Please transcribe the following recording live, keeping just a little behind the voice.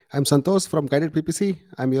I'm Santosh from Guided PPC.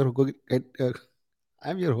 I'm your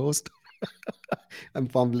host. I'm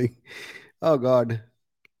fumbling. Oh God,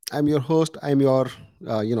 I'm your host. I'm your,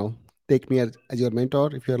 uh, you know, take me as your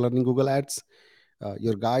mentor if you're learning Google Ads,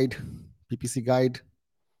 your guide, PPC guide,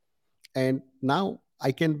 and now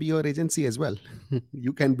I can be your agency as well.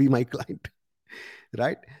 You can be my client,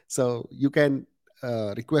 right? So you can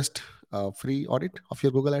request a free audit of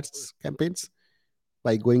your Google Ads campaigns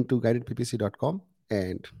by going to guidedppc.com,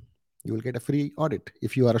 and you will get a free audit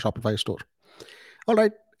if you are a Shopify store. All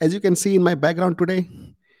right. As you can see in my background today,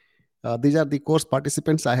 these are the course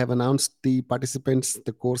participants. I have announced the participants.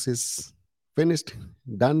 The course is finished,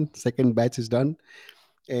 done. Second batch is done.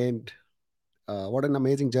 And what an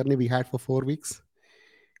amazing journey we had for 4 weeks.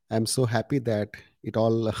 I'm so happy that it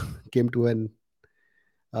all came to an,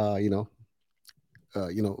 uh, you know,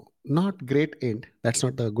 not great end. That's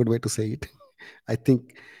not a good way to say it. I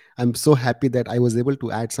think I'm so happy that I was able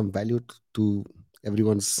to add some value to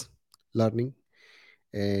everyone's learning,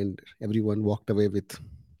 and everyone walked away with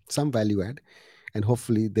some value add, and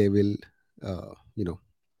hopefully they will uh, you know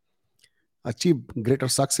achieve greater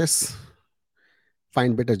success,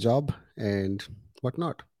 find better job, and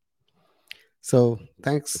whatnot. So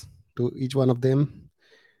thanks to each one of them,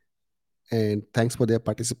 and thanks for their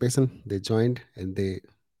participation. They joined and they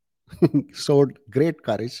showed great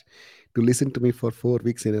courage to listen to me for 4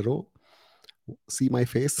 weeks in a row, see my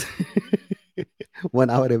face 1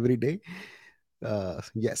 hour every day.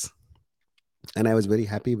 Yes, and I was very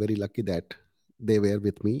happy, very lucky that they were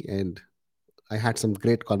with me, and I had some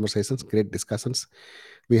great conversations, great discussions.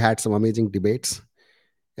 We had some amazing debates,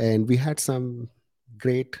 and we had some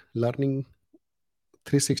great learning,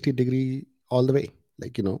 360-degree all the way.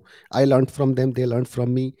 I learned from them, they learned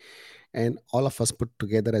from me, and all of us put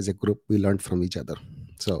together as a group, we learned from each other.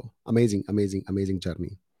 So amazing, amazing, amazing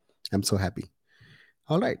journey. I'm so happy.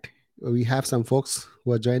 All right. We have some folks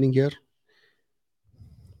who are joining here.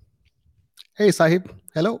 Hey, Sahib.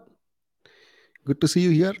 Hello. Good to see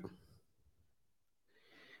you here.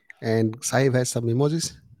 And Sahib has some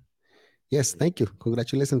emojis. Yes, thank you.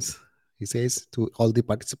 Congratulations, he says to all the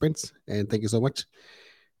participants. And thank you so much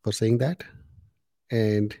for saying that.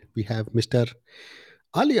 And we have Mr.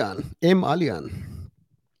 Alian, M. Alian.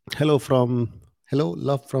 Hello hello,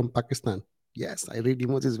 love from Pakistan. Yes, I read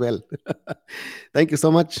emojis well. Thank you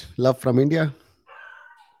so much. Love from India.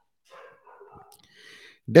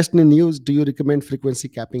 Destiny News, do you recommend frequency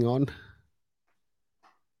capping on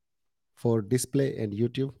for display and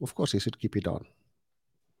YouTube? Of course, you should keep it on.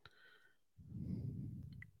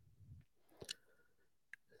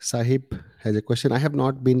 Sahib has a question. I have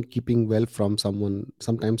not been keeping well from someone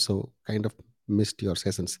sometimes, so kind of missed your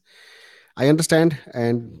sessions. I understand,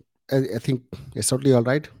 and I think it's totally all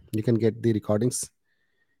right. You can get the recordings,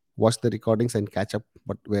 watch the recordings, and catch up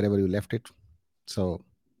but wherever you left it. So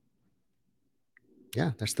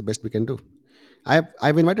yeah, that's the best we can do.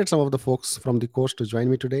 I've invited some of the folks from the course to join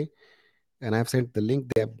me today, and I've sent the link.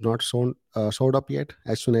 They have not showed up yet.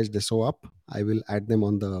 As soon as they show up, I will add them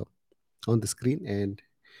on the screen, and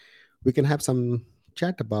we can have some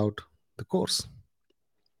chat about the course.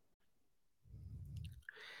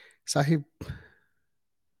 Sahib,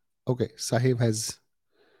 okay, Sahib has.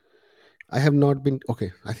 I have not been.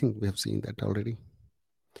 Okay, I think we have seen that already.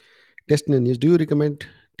 Destiny News. Do you recommend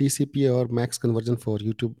TCP or max conversion for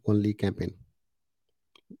YouTube only campaign?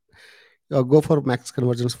 Go for max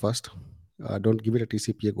conversions first. Don't give it a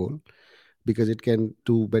TCPA goal, because it can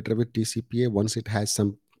do better with TCPA once it has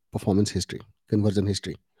some performance history, conversion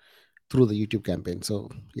history through the YouTube campaign. So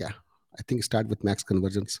yeah, I think start with max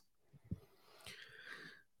conversions.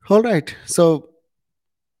 All right. So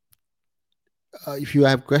if you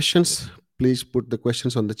have questions, please put the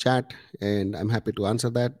questions on the chat, and I'm happy to answer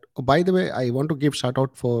that. Oh, by the way, I want to give shout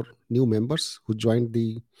out for new members who joined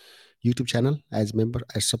the YouTube channel as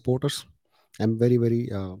supporters. I'm very very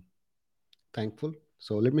thankful.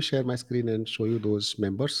 So let me share my screen and show you those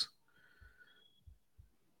members.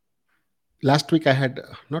 Last week I had,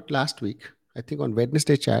 not last week, I think on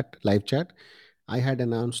Wednesday chat, live chat, I had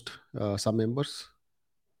announced some members.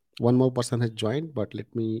 One more person has joined, but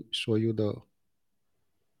let me show you the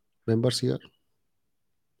members here.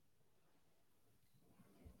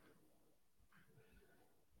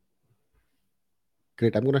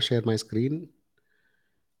 Great. I'm going to share my screen.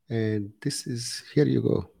 And this is, here you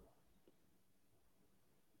go.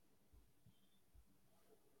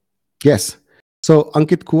 Yes. So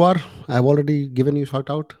Ankit Kuwar, I've already given you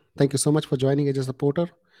shout out. Thank you so much for joining as a supporter.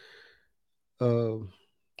 Uh,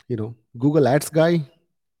 Google Ads guy,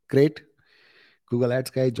 great. Google Ads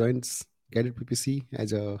guy joins Guided PPC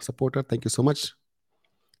as a supporter. Thank you so much.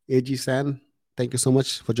 AG San, Thank you so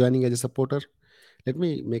much for joining as a supporter. Let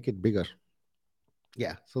me make it bigger.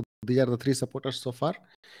 Yeah. So these are the three supporters so far.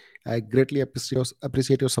 I greatly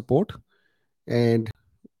appreciate your support. And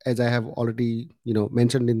as I have already,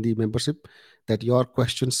 mentioned in the membership, that your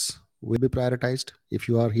questions will be prioritized if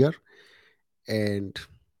you are here, and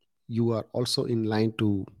you are also in line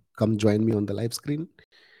to come join me on the live screen,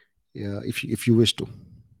 if you wish to.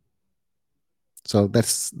 So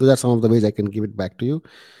those are some of the ways I can give it back to you.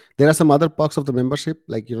 There are some other perks of the membership,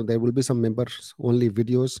 like there will be some members only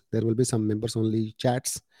videos, there will be some members only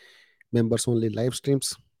chats, members only live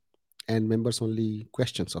streams, and members only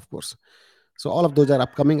questions, of course. So all of those are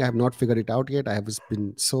upcoming. I have not figured it out yet. I have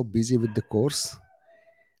been so busy with the course,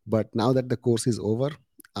 but now that the course is over,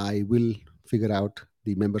 I will figure out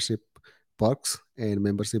the membership perks and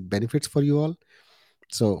membership benefits for you all.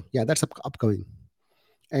 So yeah, that's upcoming.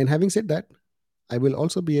 And having said that, I will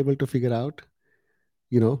also be able to figure out,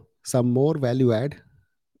 some more value add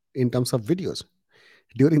in terms of videos.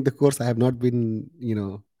 During the course, I have not been,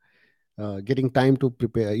 getting time to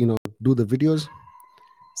prepare, do the videos.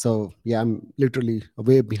 So yeah, I'm literally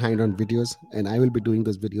way behind on videos, and I will be doing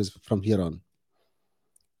those videos from here on.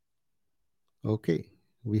 Okay,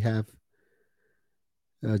 we have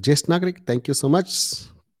Jesh Nagrik. Thank you so much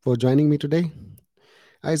for joining me today.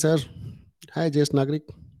 Hi, sir. Hi, Jesh Nagrik.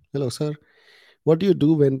 Hello, sir. What do you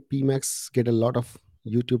do when PMAX get a lot of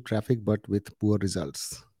YouTube traffic but with poor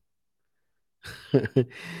results? Do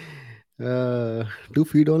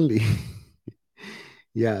feed only.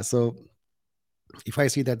 Yeah. So if I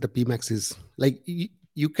see that the PMAX is like,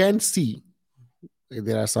 you can see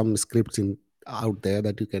there are some scripts in out there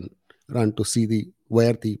that you can run to see the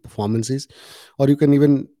where the performance is, or you can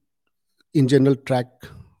even in general track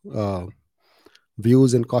uh,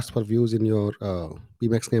 views and cost per views in your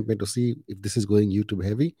PMAX campaign to see if this is going YouTube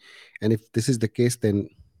heavy, and if this is the case, then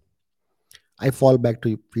I fall back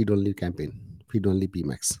to feed only campaign, feed only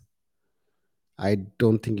PMAX. I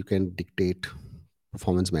don't think you can dictate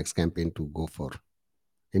performance max campaign to go for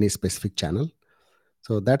any specific channel.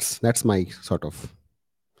 So that's my sort of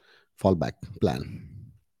fallback plan.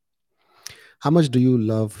 How much do you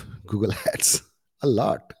love Google Ads? A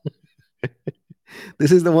lot.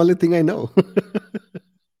 This is the only thing I know.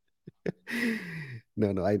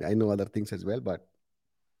 No, I know other things as well, but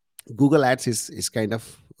Google Ads is kind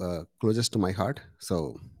of closest to my heart.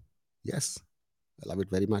 So yes, I love it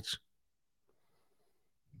very much.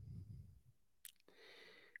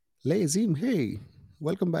 Lazim, hey,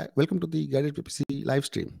 welcome back. Welcome to the Guided PPC live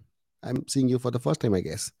stream. I'm seeing you for the first time, I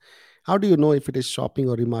guess. How do you know if it is shopping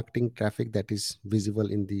or remarketing traffic that is visible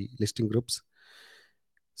in the listing groups?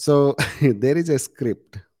 So there is a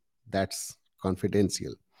script that's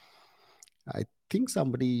confidential. I think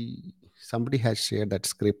somebody has shared that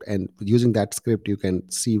script, and using that script, you can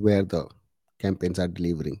see where the campaigns are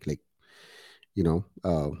delivering, like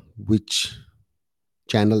which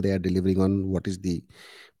channel they are delivering on, what is the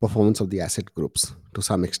performance of the asset groups to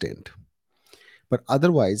some extent. But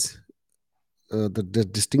otherwise, the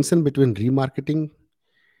distinction between remarketing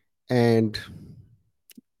and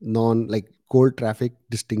non like cold traffic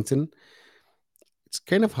distinction, it's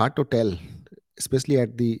kind of hard to tell, especially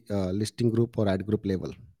at the listing group or ad group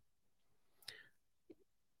level.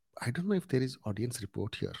 I don't know if there is audience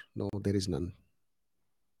report here. No, there is none.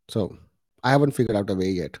 So I haven't figured out a way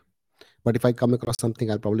yet. But if I come across something,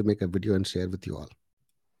 I'll probably make a video and share with you all.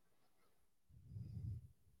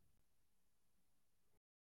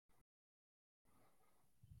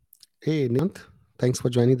 Hey, Nant, thanks for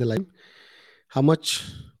joining the live. How much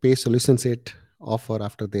pay Solution Set offer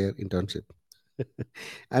after their internship?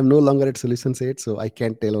 I'm no longer at Solution Set, so I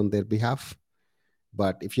can't tell on their behalf.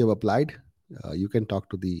 But if you have applied, you can talk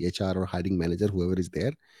to the HR or hiring manager, whoever is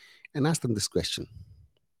there, and ask them this question.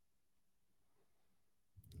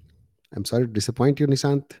 I'm sorry to disappoint you,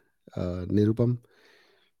 Nishant, Nirupam,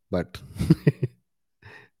 but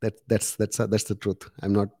that's the truth.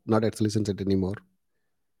 I'm not at Solution Set anymore.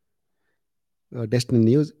 Destiny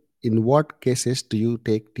News. In what cases do you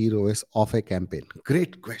take TROS off a campaign?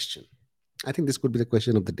 Great question. I think this could be the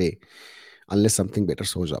question of the day, unless something better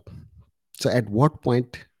shows up. So, at what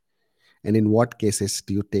point and in what cases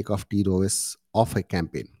do you take off TROS off a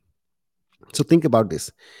campaign? So, think about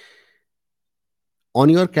this. On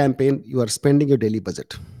your campaign, you are spending your daily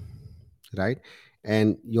budget, right?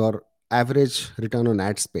 And your average return on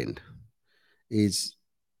ad spend is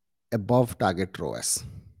above target ROAS,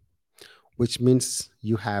 which means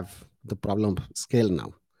you have the problem scale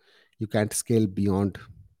now. You can't scale beyond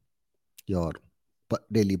your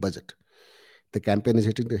daily budget. The campaign is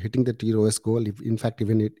hitting the TROS goal. If, in fact,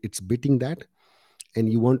 even it's beating that, and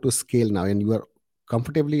you want to scale now, and you are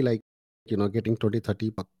comfortably like getting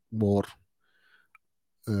 20-30 more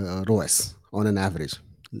ROAS on an average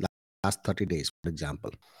last 30 days, for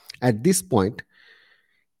example. At this point,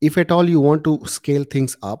 if at all you want to scale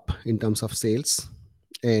things up in terms of sales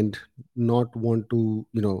and not want to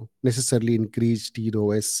necessarily increase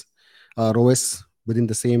TROS ROS within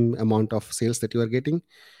the same amount of sales that you are getting,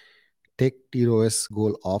 take TROS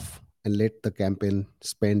goal off and let the campaign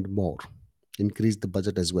spend more, increase the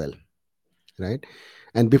budget as well, right?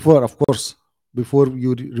 And before, of course, before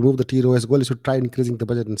you remove the TROS goal, you should try increasing the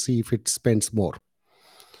budget and see if it spends more.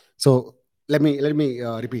 So let me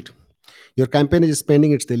repeat. Your campaign is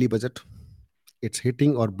spending its daily budget. It's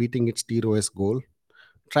hitting or beating its TROS goal.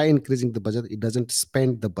 Try increasing the budget. It doesn't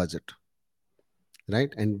spend the budget,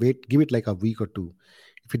 right? And wait, give it like a week or two.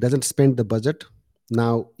 If it doesn't spend the budget,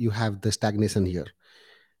 now you have the stagnation here.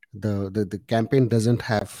 The campaign doesn't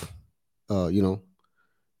have uh, you know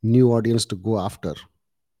new audience to go after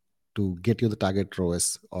to get you the target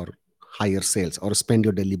ROAS or higher sales or spend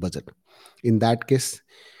your daily budget. In that case,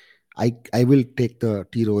 I will take the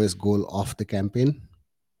TROS goal off the campaign.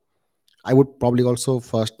 I would probably also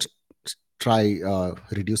first try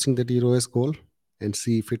reducing the TROS goal and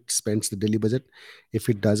see if it spends the daily budget. If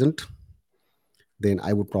it doesn't, then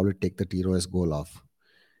I would probably take the TROS goal off.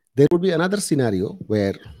 There would be another scenario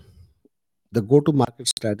where the go to market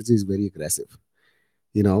strategy is very aggressive.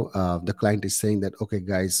 The client is saying that, okay,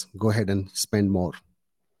 guys, go ahead and spend more,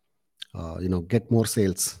 get more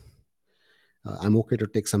sales. I'm okay to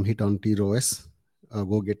take some hit on TROS,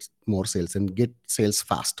 go get more sales and get sales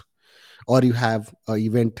fast. Or you have an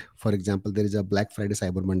event, for example, there is a Black Friday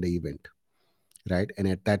Cyber Monday event, right? And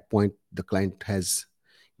at that point, the client has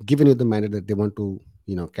given you the mandate that they want to,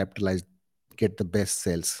 capitalize, get the best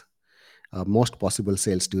sales, most possible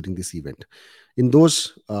sales during this event. In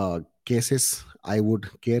those cases, I would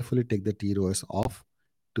carefully take the TROS off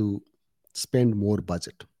to spend more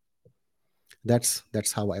budget. That's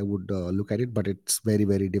how I would look at it, but it's very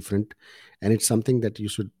very different, and it's something that you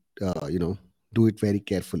should do it very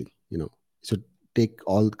carefully. You should take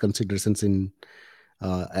all considerations in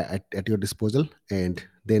at your disposal, and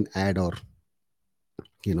then add or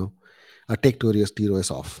you know take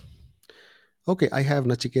TROS off. Okay, I have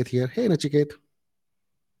Nachiket here. Hey Nachiket.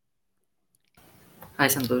 Hi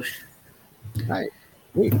Santosh. Hi.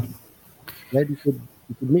 Great. Glad you could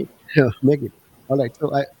make make it. All right,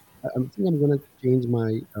 so I think I'm gonna change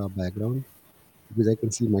my background because I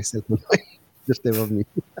can see myself on just above me.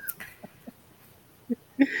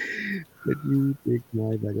 Let me take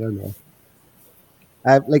my background off.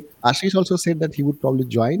 I have, like Ashish also said that he would probably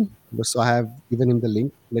join, but so I have given him the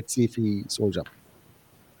link. Let's see if he shows up.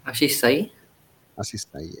 Ashish Sai. Ashish,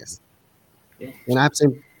 yes. Okay. And I have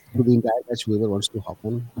sent to the entire batch whoever wants to hop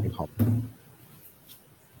on can hop on.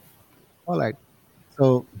 All right.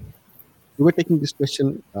 So we were taking this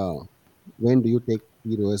question: when do you take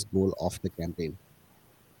PROS goal off the campaign?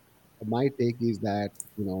 My take is that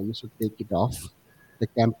you should take it off the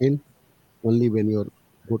campaign only when your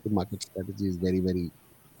go-to-market strategy is very very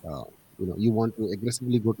you want to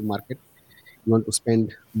aggressively go to market. You want to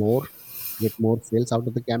spend more, get more sales out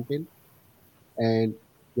of the campaign, and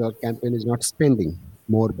your campaign is not spending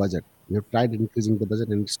more budget. You have tried increasing the budget,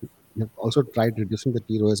 and you have also tried reducing the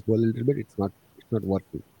TROS goal a little bit. It's not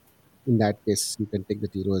working. In that case, you can take the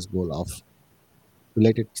TROS goal off to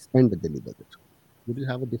let it spend the daily budget. Would you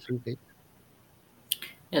have a different take?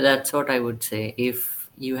 Yeah, that's what I would say. If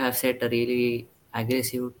you have set a really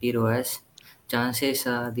aggressive TROS, chances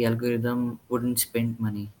are the algorithm wouldn't spend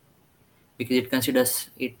money because it considers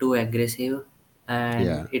it too aggressive, and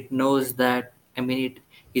Yeah. it knows that. I mean, it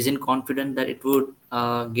isn't confident that it would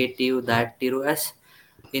get you that TROS.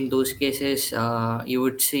 In those cases, you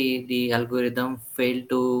would see the algorithm fail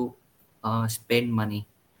to spend money.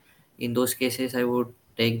 In those cases, I would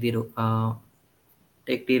take the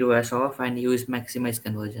ROAS off and use maximize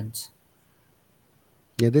conversions.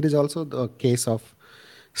 Yeah, there is also the case of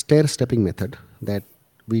stair stepping method that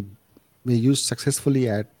we we use successfully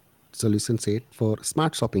at Solution Set for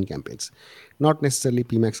smart shopping campaigns, not necessarily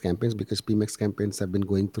PMAX campaigns, because PMAX campaigns have been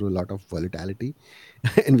going through a lot of volatility,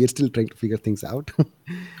 and we're still trying to figure things out,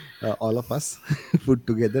 all of us put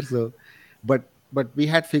together. So, but we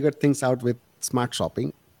had figured things out with smart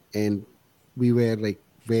shopping, and we were like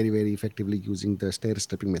very very effectively using the stair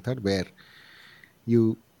stepping method where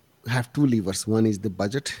you have two levers. One is the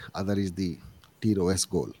budget, other is the TROS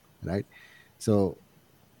goal, right? So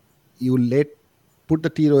you put the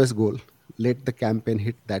TROS goal, let the campaign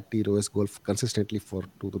hit that TROS goal consistently for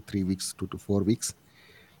 2 to 3 weeks, 2 to 4 weeks,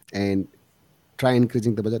 and try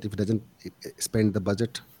increasing the budget. If it doesn't spend the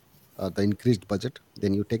budget, the increased budget,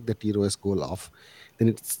 then you take the TROS goal off.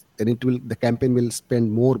 then it will, the campaign will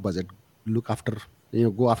spend more budget, look after,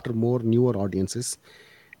 go after more newer audiences,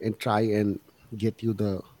 and try and get you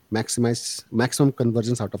the maximum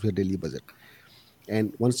conversions out of your daily budget.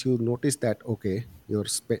 And once you notice that, okay, your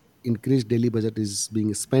increased daily budget is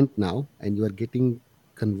being spent now, and you are getting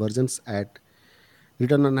conversions at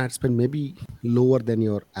return on ad spend maybe lower than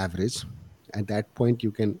your average, at that point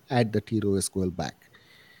you can add the TROS goal back,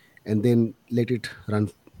 and then let it run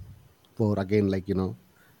for again, like 2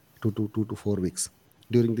 to 4 weeks.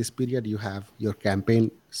 During this period, you have your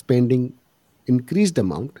campaign spending increased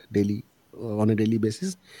amount daily, on a daily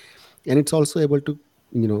basis, and it's also able to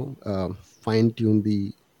fine tune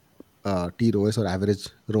the TROS or average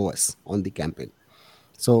ROAS on the campaign.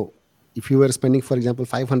 So if you were spending, for example,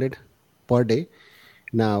 500 per day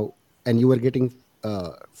now, and you were getting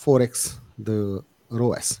 4x the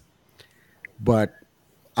ROAS, but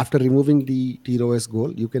after removing the TROS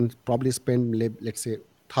goal, you can probably spend, let's say,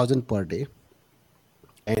 1,000 per day,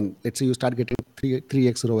 and let's say you start getting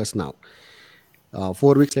 3x ROAS now.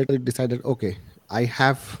 4 weeks later, you decided, okay, I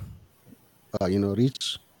have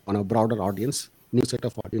reach on a broader audience, new set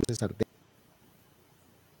of audiences are there.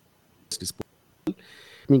 I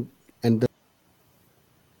mean, and the,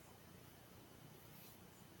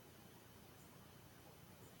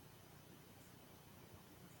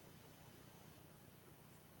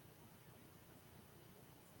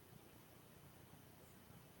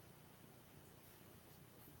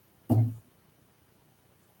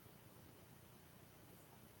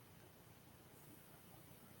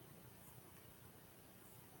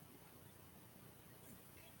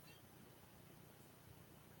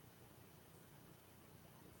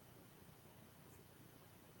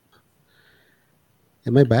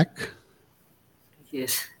 am I back?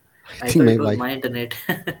 Yes, I I think thought my it was wife. my internet.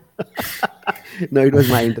 No, it was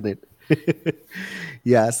my internet.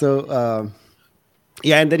 Yeah. So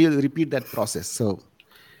yeah, and then you repeat that process. So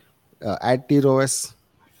add TROS,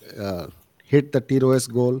 uh, hit the TROS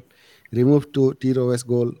goal, remove to TROS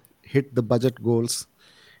goal, hit the budget goals,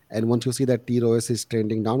 and once you see that TROS is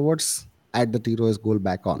trending downwards, add the TROS goal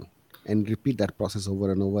back on, and repeat that process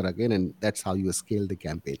over and over again, and that's how you scale the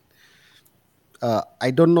campaign. I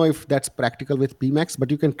don't know if that's practical with PMAX, but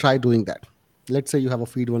you can try doing that. Let's say you have a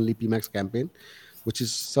feed only PMAX campaign, which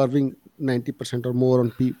is serving 90% or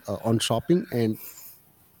more on shopping, and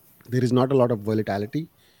there is not a lot of volatility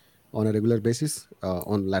on a regular basis.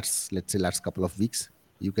 On let's say last couple of weeks,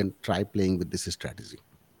 you can try playing with this strategy.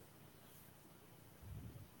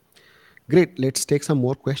 Great. Let's take some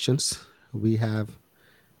more questions. We have,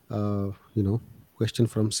 question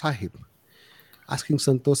from Sahib asking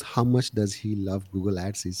Santosh how much does he love Google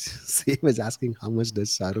Ads is same as asking how much does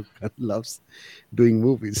Shahrukh Khan loves doing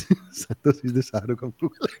movies. Santosh is the Shahrukh of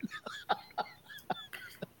Google.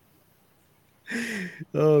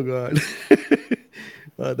 Oh God.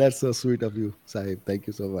 That's so sweet of you, Sahib. Thank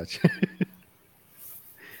you so much.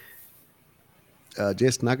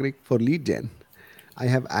 Jayesh Nagrik for lead gen. I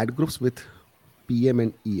have ad groups with PM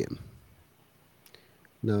and EM.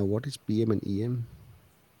 Now, what is PM and EM?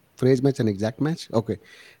 Phrase match and exact match? Okay.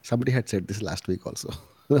 Somebody had said this last week also.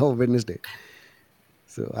 Oh, Wednesday.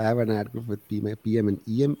 So I have an ad group with PM and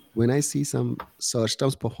EM. When I see some search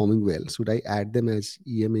terms performing well, should I add them as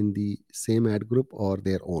EM in the same ad group or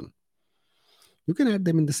their own? You can add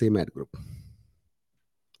them in the same ad group.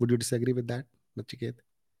 Would you disagree with that, Nachiket?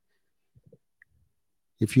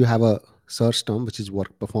 If you have a search term which is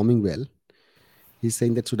performing well, he's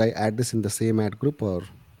saying that should I add this in the same ad group or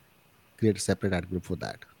create a separate ad group for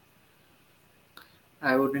that?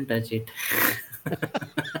 I wouldn't touch it.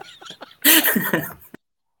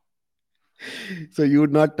 So you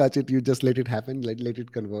would not touch it, you just let it happen, let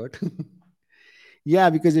it convert. Yeah,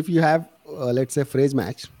 because if you have, let's say, phrase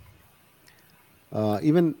match,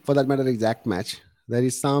 even for that matter, exact match, there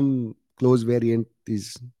is some close variant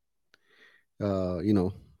is, you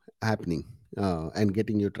know, happening and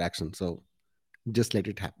getting your traction. So just let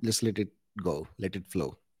it happen, just let it go, let it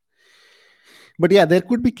flow. But yeah, there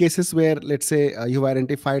could be cases where, let's say, you've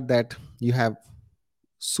identified that you have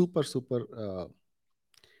super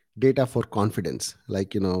data for confidence,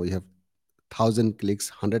 like, you have 1,000 clicks,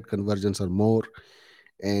 100 conversions or more,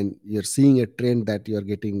 and you're seeing a trend that you're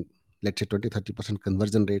getting, let's say, 20-30%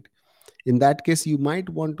 conversion rate. In that case, you might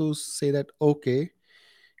want to say that, okay,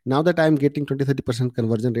 now that I'm getting 20-30%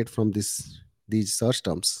 conversion rate from these search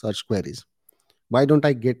terms, search queries, why don't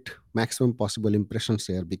I get maximum possible impressions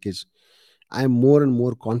here? Because I'm more and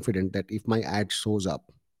more confident that if my ad shows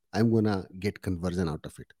up, I'm gonna get conversion out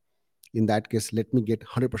of it. In that case, let me get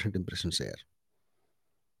 100% impressions here.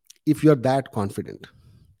 If you're that confident,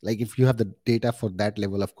 Like if you have the data for that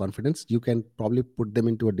level of confidence, you can probably put them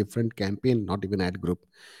into a different campaign, not even ad group,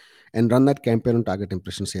 and run that campaign on target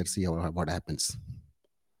impressions here, see what happens.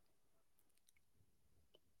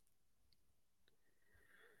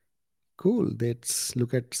 Cool. Let's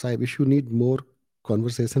look at Saib. If you need more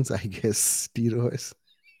conversations, I guess TROS.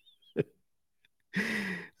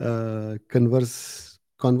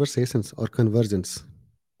 Conversations or convergence.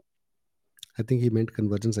 I think he meant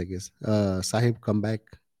convergence, I guess. Sahib, come back.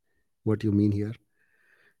 What you mean here?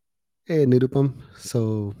 Hey, Nirupam.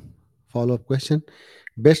 So, follow up question.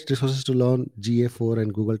 Best resources to learn GA4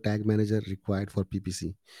 and Google Tag Manager required for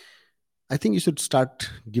PPC. I think you should start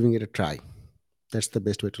giving it a try. That's the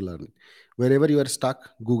best way to learn it. Wherever you are stuck,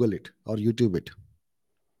 Google it or YouTube it,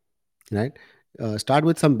 right? Start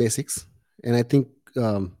with some basics. And I think,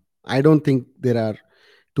 I don't think there are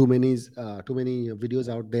too many videos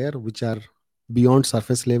out there which are beyond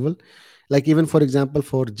surface level. Like even for example,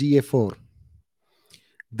 for GA4,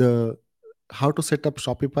 the how to set up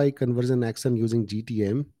Shopify conversion action using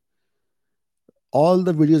GTM, all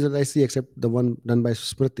the videos that I see except the one done by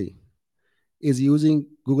Smriti is using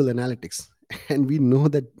Google Analytics. And we know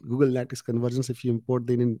that Google Analytics conversions, if you import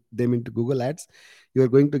them into Google Ads, you are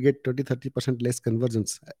going to get 20-30% less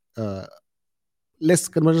conversions. Uh, Less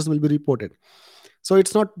conversions will be reported. So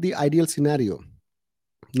it's not the ideal scenario.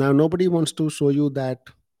 Now, nobody wants to show you that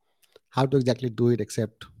how to exactly do it,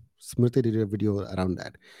 except Smriti did a video around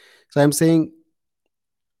that. So I'm saying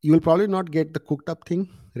you will probably not get the cooked up thing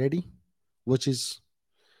ready, which is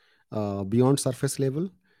beyond surface level.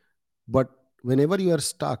 But whenever you are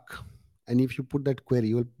stuck, and if you put that query,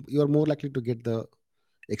 you are more likely to get the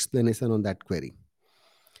explanation on that query.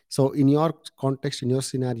 So in your context, in your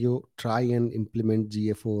scenario, try and implement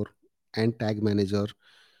GA4 and Tag Manager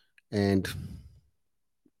and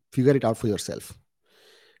figure it out for yourself.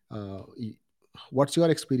 Uh, y- what's your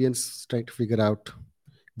experience trying to figure out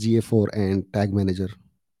GA4 and Tag Manager,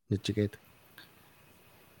 Nichiket?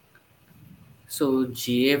 So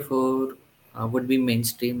GA4 would be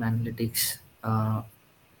mainstream analytics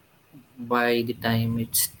by the time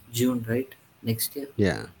it's June, right? Next year.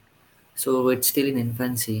 Yeah, So it's still in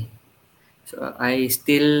infancy. So I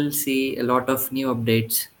still see a lot of new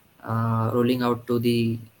updates rolling out to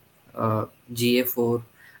the GA4.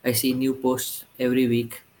 I see new posts every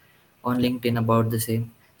week on LinkedIn about the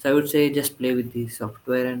same. So I would say just play with the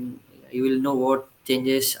software and you will know what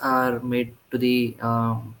changes are made to the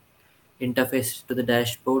interface to the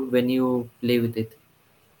dashboard when you play with it.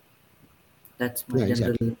 That's my yeah,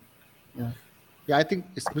 general. exactly. Yeah. Yeah, I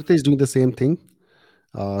think Smriti is doing the same thing.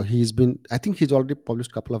 I think he's already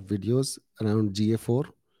published a couple of videos around GA4,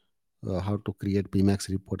 how to create PMAX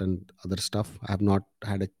report and other stuff. I have not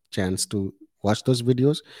had a chance to watch those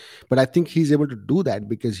videos, but I think he's able to do that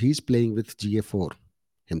because he's playing with GA4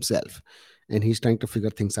 himself, and he's trying to figure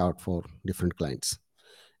things out for different clients.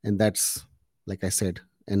 And that's, like I said,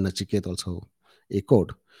 and Nachiket also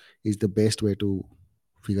echoed, is the best way to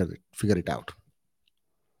figure it out.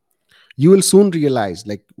 You will soon realize,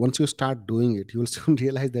 like once you start doing it, you will soon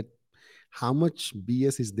realize that how much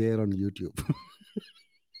BS is there on YouTube.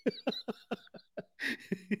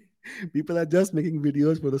 People are just making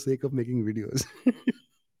videos for the sake of making videos.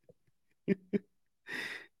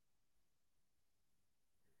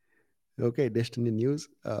 Okay, Destiny News.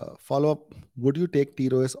 Follow up. Would you take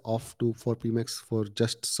TROS off to for PMX for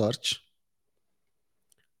just search?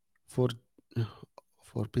 For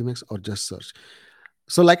for PMX or just search?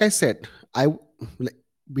 So, like I said, like,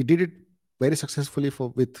 we did it very successfully for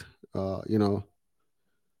with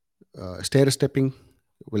stair stepping,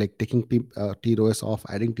 like taking TROS off,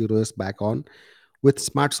 adding TROS back on with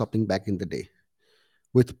smart shopping back in the day.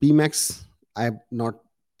 With PMAX, I have not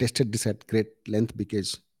tested this at great length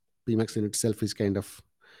because PMAX in itself is kind of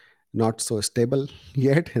not so stable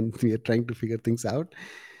yet, and we are trying to figure things out.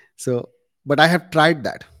 So, but I have tried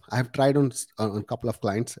that. I have tried on a couple of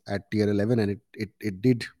clients at tier 11, and it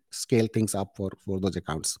did scale things up for those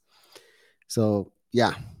accounts. So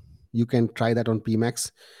yeah, you can try that on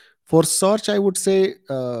PMAX. For search, I would say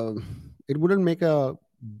it wouldn't make a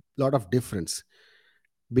lot of difference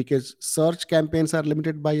because search campaigns are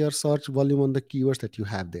limited by your search volume on the keywords that you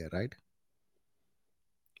have there, right?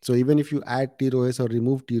 So even if you add TROS or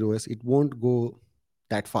remove TROS, it won't go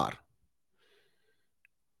that far.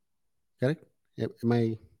 Correct? Am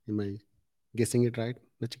I guessing it right,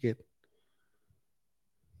 Nachiket?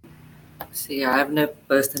 See, I have never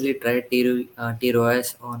personally tried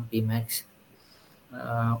TROS on PMAX.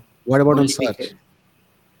 Uh, What about on Only because search?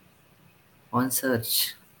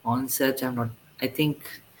 on search, I'm not. I think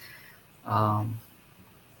um,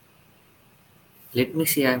 Let me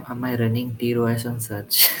see. Am I running TROS on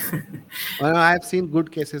search? I have seen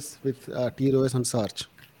good cases with TROS on search.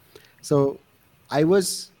 So I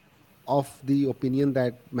was of the opinion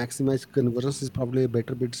that maximize conversions is probably a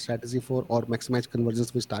better bid strategy for, or maximize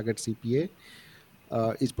conversions which target CPA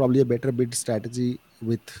is probably a better bid strategy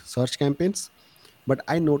with search campaigns. But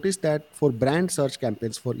I noticed that for brand search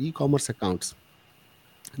campaigns for e-commerce accounts,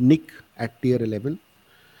 Nick at tier 11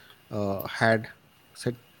 had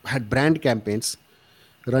set had brand campaigns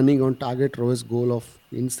running on target ROAS goal of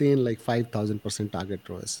insane like 5,000% target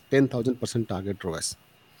ROAS, 10,000% target ROAS,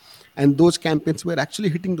 and those campaigns were actually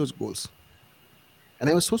hitting those goals. And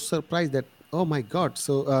I was so surprised that, oh my god!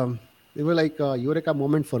 So they were like a eureka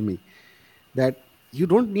moment for me, that you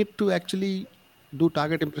don't need to actually do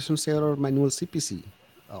target impression share or manual CPC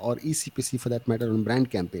or eCPC for that matter on brand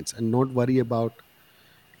campaigns, and not worry about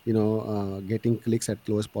getting clicks at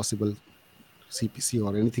lowest possible CPC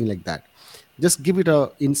or anything like that. Just give it a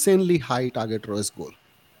insanely high target ROAS goal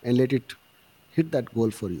and let it hit that goal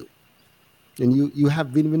for you, and you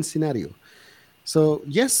have win-win scenario. So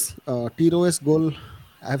yes, TROS goal,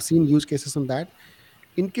 I have seen use cases on that.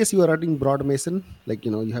 In case you are running broad mason, like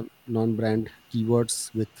you have non-brand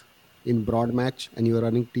keywords with in broad match, and you are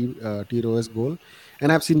running TROS goal, and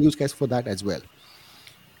I've seen use case for that as well.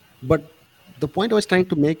 But the point I was trying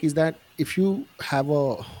to make is that if you have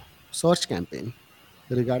a search campaign,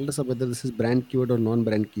 regardless of whether this is brand keyword or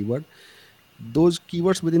non-brand keyword, those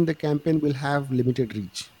keywords within the campaign will have limited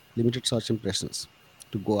reach, limited search impressions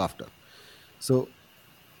to go after. So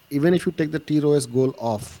even if you take the TROS goal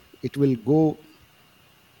off, it will go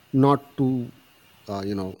not too, uh,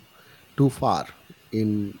 you know, too far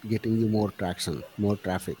in getting you more traction, more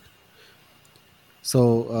traffic.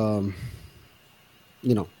 So,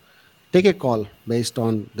 you know, take a call based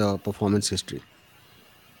on the performance history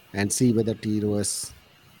and see whether TROS,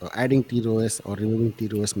 adding TROS or removing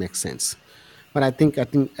TROS makes sense. But I think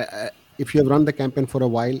if you have run the campaign for a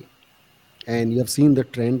while and you have seen the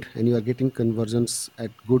trend and you are getting conversions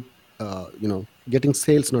at good, getting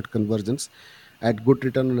sales, not conversions, at good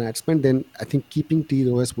return on ad spend, then I think keeping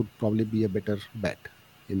TROS would probably be a better bet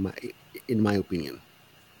in my opinion.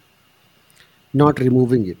 Not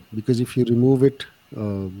removing it, because if you remove it,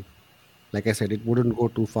 like I said, it wouldn't go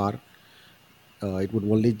too far. It would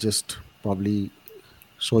only just probably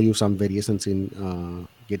show you some variations in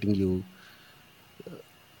getting you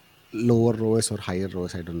lower ROAS or higher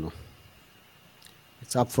ROAS. I don't know.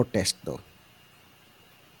 It's up for test though.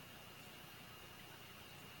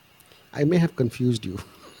 I may have confused you,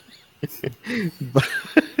 but,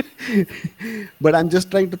 but I'm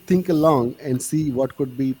just trying to think along and see what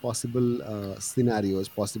could be possible scenarios,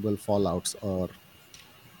 possible fallouts, or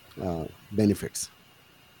benefits.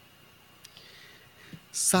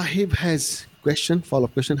 Sahib has question,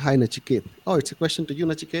 follow-up question. Hi, Nachiket. Oh, it's a question to you,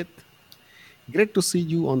 Nachiket. Great to see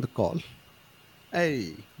you on the call.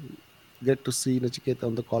 Hey, great to see Nachiket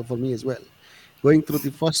on the call for me as well. Going through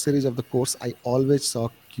the first series of the course, I always saw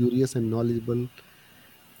curious and knowledgeable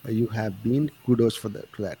you have been. Kudos for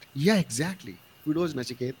that. Yeah, exactly. Kudos,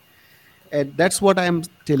 Nachiket. And that's what I'm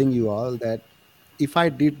telling you all, that if I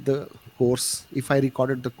did the course, if I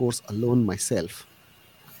recorded the course alone myself,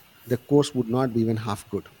 the course would not be even half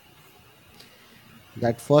good.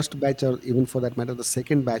 That first batch, or even for that matter, the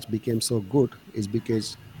second batch became so good is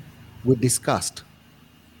because we discussed.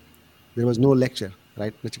 There was no lecture,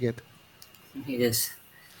 right, Nachiket? Yes.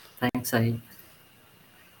 Thanks, I.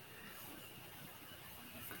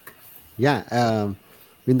 Yeah.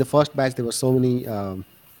 In the first batch, there were so many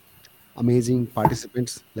amazing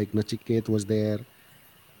participants. Like Nachiket was there,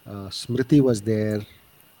 Smriti was there.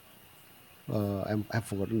 I've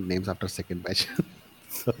forgotten names after second batch.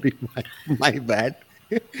 Sorry, my bad.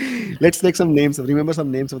 Let's take some names. Remember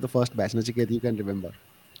some names of the first batch. Nachiket, you can remember.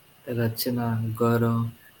 Rachana,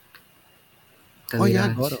 Gaurav, Oh yeah,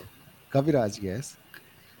 Kaviraj. Gaurav, Kaviraj, yes,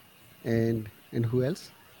 and who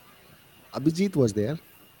else? Abhijit was there,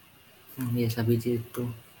 Yes, Abhijit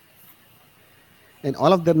too. and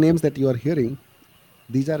all of the names that you are hearing,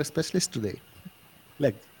 these are specialists today.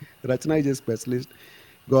 Like Rachna is a specialist,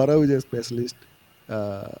 Gaurav is a specialist,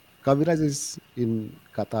 uh, Kaviraj is in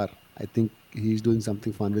Qatar. I think he's doing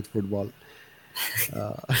something fun with football.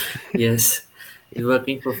 Uh, Yes. He's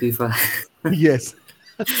working for FIFA. yes,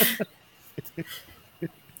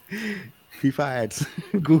 FIFA ads,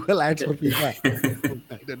 Google ads for FIFA.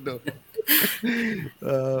 I don't know.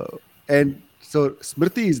 Uh, and so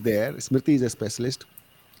Smriti is there. Smriti is a specialist.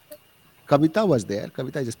 Kavita was there.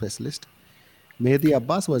 Kavita is a specialist. Mehdi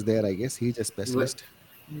Abbas was there, I guess. He's a specialist.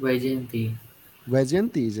 Vaijayanti.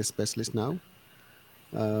 Vajanti is a specialist now.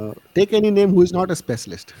 Take any name who is not a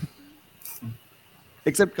specialist.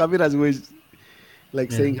 Except Kaviraj, who is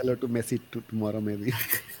like Yeah, saying hello to Messi to tomorrow, maybe.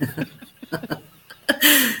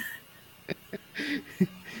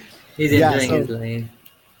 he's Yeah. enjoying his So life.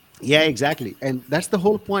 yeah, exactly, and that's the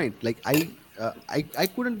whole point. Like I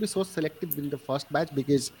couldn't be so selective in the first batch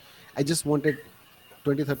because I just wanted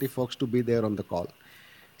 20, 30 folks to be there on the call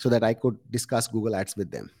so that I could discuss Google Ads with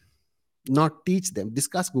them, not teach them,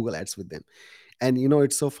 discuss Google Ads with them. And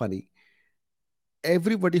it's so funny.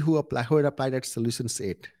 Everybody who had applied at Solutions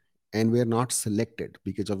 8 and were not selected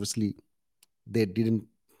because obviously they didn't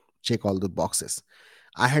check all the boxes.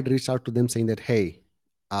 I had reached out to them saying that, hey,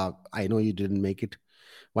 I know you didn't make it.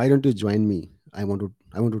 Why don't you join me? I want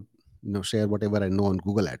to share whatever I know on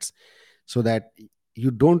Google Ads, so that you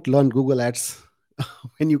don't learn Google Ads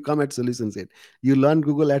when you come at Solutions 8. You learn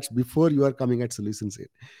Google Ads before you are coming at Solutions 8.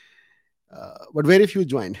 But very few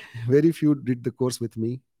joined. Very few did the course with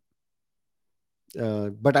me.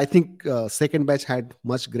 But I think second batch had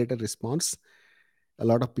much greater response. A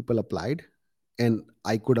lot of people applied, and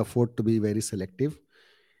I could afford to be very selective.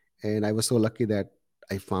 And I was so lucky that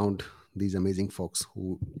I found these amazing folks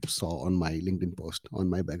who saw on my LinkedIn post on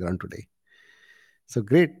my background today. So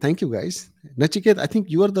great, thank you guys. Nachiket, I think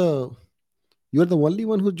you are the only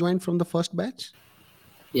one who joined from the first batch.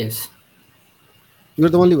 Yes. You're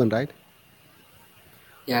the only one, right?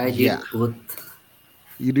 Yeah, I Yeah, did both.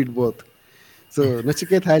 you did both. So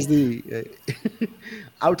Nachiket has the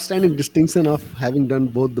outstanding distinction of having done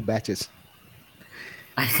both the batches.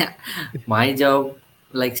 My job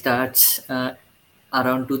like starts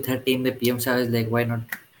around 2:30 in the PM. So I was like, why not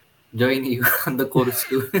join you on the course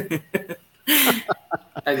too?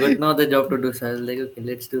 I got no other job to do, so I was like, okay,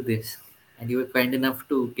 let's do this. And you were kind enough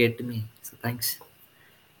to get me, so thanks.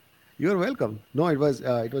 You're welcome. No, it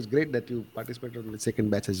was great that you participated in the second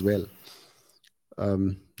batch as well.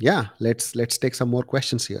 Yeah, let's take some more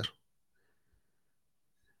questions here.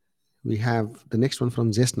 We have the next one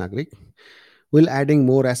from Zest Nagrik. Will adding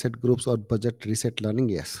more asset groups or budget reset learning?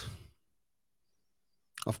 Yes,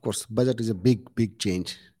 of course. Budget is a big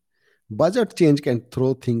change. Budget change can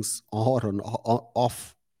throw things on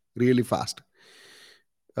off really fast.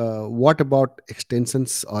 What about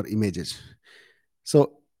extensions or images?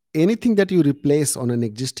 So anything that you replace on an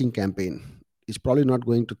existing campaign is probably not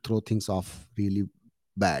going to throw things off really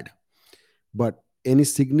bad, but any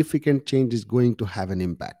significant change is going to have an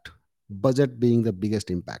impact. Budget being the biggest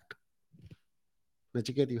impact.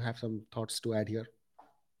 Nachiket, you have some thoughts to add here?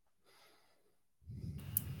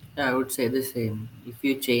 Yeah, I would say the same. If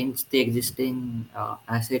you change the existing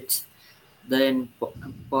assets, then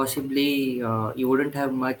possibly you wouldn't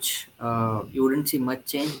have much, you wouldn't see much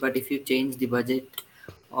change. But if you change the budget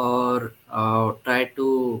or try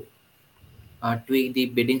to tweak the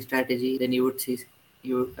bidding strategy, then you would see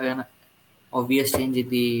an obvious change in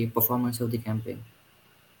the performance of the campaign.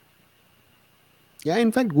 Yeah,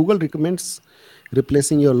 in fact, Google recommends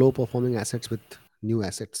replacing your low performing assets with new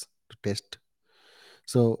assets to test.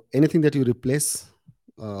 So anything that you replace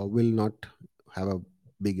will not have a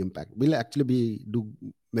big impact. Will actually be do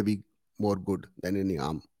maybe more good than any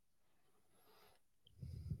harm.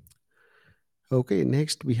 Okay,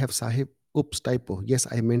 next we have Sahib. Oops, typo. Yes,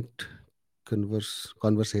 I meant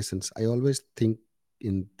conversations. I always think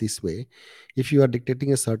in this way. If you are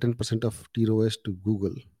dictating a certain percent of TROS to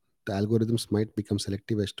Google, the algorithms might become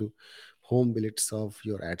selective as to whom will it serve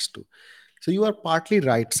your ads to. So you are partly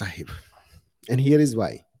right, Sahib. And here is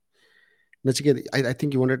why. Nachiket, I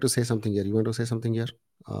think you wanted to say something here. You want to say something here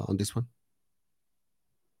on this one?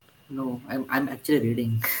 No, I'm actually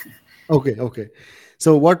reading. Okay, okay.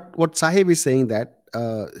 So what Sahib is saying that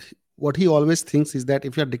what he always thinks is that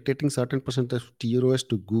if you are dictating certain percent of TROS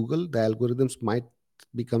to Google, the algorithms might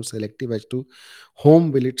become selective as to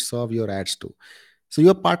whom will it serve your ads to. So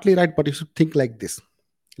you're partly right, but you should think like this.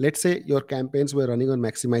 Let's say your campaigns were running on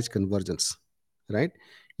maximize conversions, right?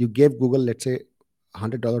 You gave Google, let's say,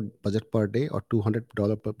 $100 budget per day or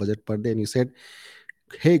 $200 per budget per day, and you said,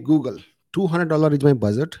 "Hey Google, $200 is my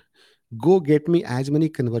budget. Go get me as many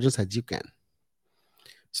conversions as you can."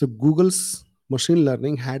 So Google's machine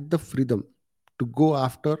learning had the freedom to go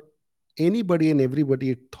after anybody and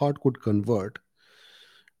everybody it thought could convert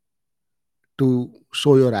to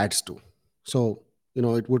show your ads to. So,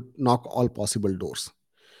 it would knock all possible doors.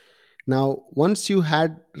 Now, once you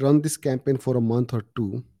had run this campaign for a month or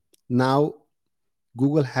two, now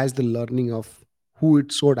Google has the learning of who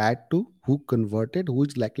it showed ad to, who converted, who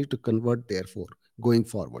is likely to convert, therefore, going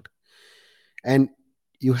forward. And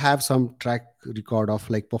you have some track record of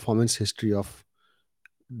like performance history of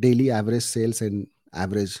daily average sales and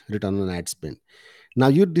average return on ad spend. Now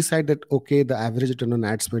you decide that okay, the average return on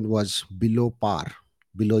ad spend was below par.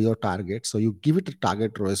 below your target. So you give it a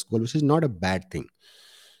target ROAS goal, which is not a bad thing.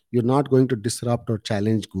 You're not going to disrupt or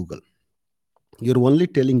challenge Google. You're only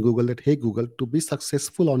telling Google that, hey, Google, to be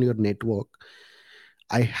successful on your network,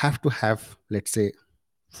 I have to have, let's say,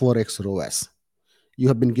 4x ROAS. You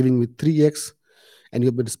have been giving me 3x and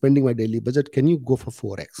you've been spending my daily budget. Can you go for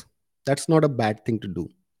 4x? That's not a bad thing to do.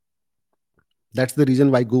 That's the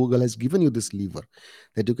reason why Google has given you this lever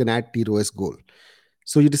that you can add TROS goal.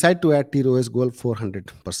 So you decide to add TROS goal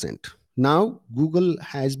 400%. Now, Google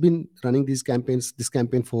has been running this campaign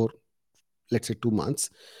for, let's say, 2 months,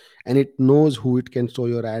 and it knows who it can show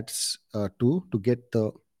your ads to get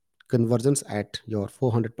the conversions at your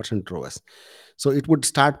 400% ROAS. So it would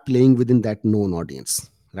start playing within that known audience,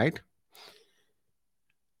 right?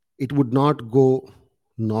 It would not go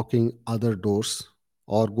knocking other doors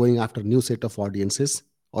or going after new set of audiences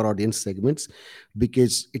or audience segments,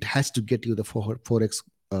 because it has to get you the 4x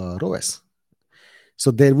ROAS. So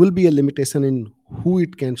there will be a limitation in who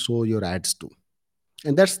it can show your ads to,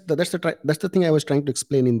 and that's the thing I was trying to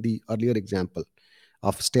explain in the earlier example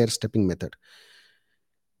of stair stepping method.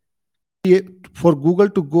 For Google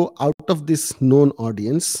to go out of this known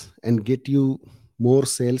audience and get you more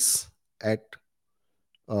sales at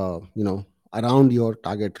around your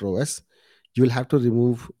target ROAS, you will have to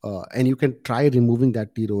remove, and you can try removing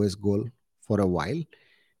that TROS goal for a while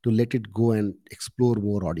to let it go and explore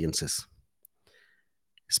more audiences.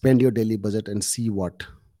 Spend your daily budget and see what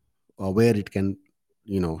where it can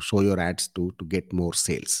show your ads to get more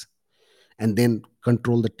sales, and then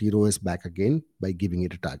control the TROS back again by giving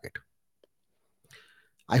it a target.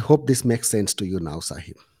 I hope this makes sense to you now,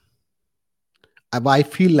 Sahib. I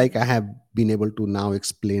feel like I have been able to now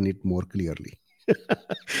explain it more clearly.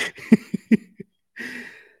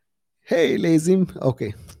 Hey, Lazim.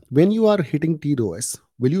 Okay. When you are hitting TROS,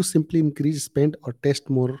 will you simply increase spend or test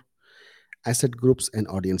more asset groups and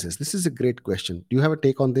audiences? This is a great question. Do you have a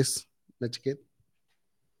take on this, Nachiket?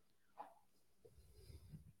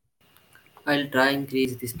 I'll try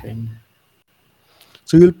increase the spend.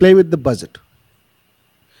 So you'll play with the budget.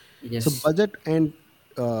 So Yes. budget and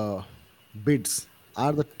uh, bids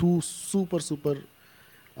are the two super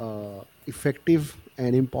effective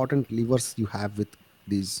and important levers you have with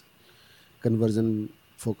these conversion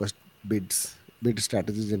focused bid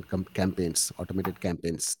strategies and campaigns, automated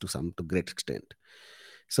campaigns to great extent.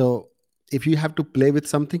 So if you have to play with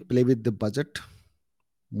something, play with the budget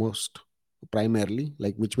most primarily,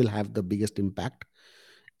 like which will have the biggest impact,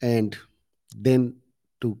 and then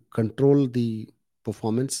to control the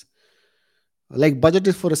performance. Like budget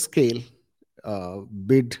is for a scale,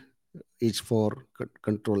 bid is for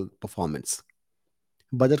control performance.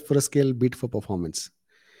 Budget for a scale, bid for performance.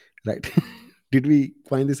 Right? Did we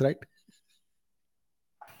find this right?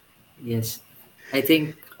 Yes, I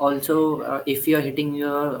think also if you're hitting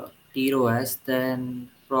your TROS, then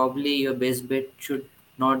probably your best bet should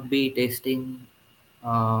not be testing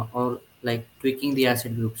or like tweaking the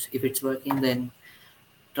asset groups. If it's working, then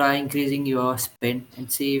try increasing your spend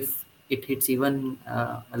and see if it hits even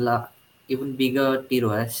even bigger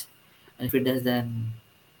TROS. And if it does, then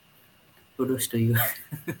kudos to you.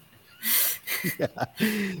 Yeah.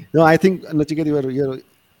 No, I think Nachiket, you're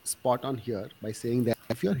spot on here by saying that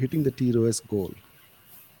if you're hitting the TROS goal,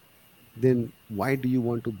 then why do you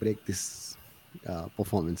want to break this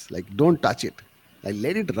performance? Like, don't touch it. Like,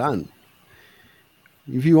 let it run.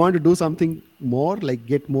 If you want to do something more, like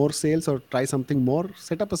get more sales or try something more,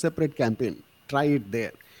 set up a separate campaign. Try it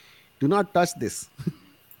there. Do not touch this.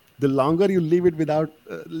 The longer you leave it without,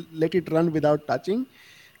 let it run without touching,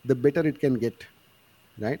 the better it can get,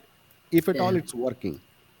 right? If at Yeah. all it's working.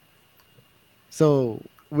 So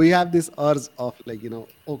we have this urge of, like,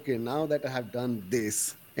 okay, now that I have done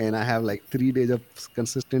this and I have like 3 days of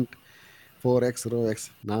consistent 4x row x,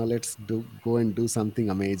 now let's go and do something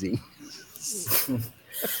amazing.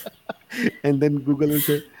 And then Google will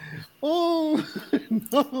say, oh,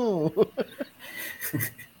 no,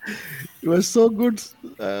 it was so good,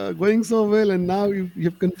 going so well, and now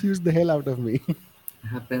you've confused the hell out of me.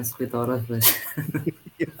 Happens with all of us.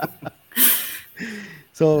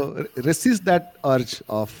 So resist that urge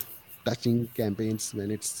of touching campaigns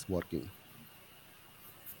when it's working.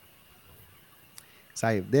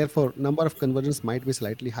 Sahib. Therefore, number of conversions might be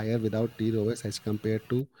slightly higher without TROS as compared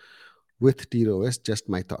to with TROS. Just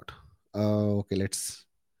my thought. Okay, let's.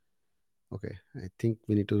 Okay, I think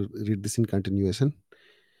we need to read this in continuation.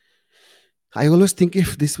 I always think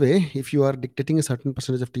if this way, if you are dictating a certain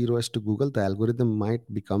percentage of TROS to Google, the algorithm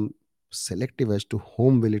might become selective as to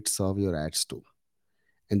whom will it serve your ads to,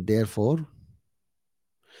 and therefore,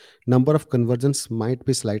 number of conversions might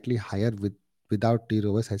be slightly higher without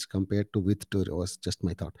TOS as compared to with TOS. Just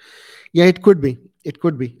my thought. Yeah, it could be. It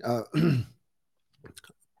could be.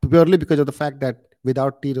 Purely because of the fact that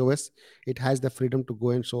without TOS, it has the freedom to go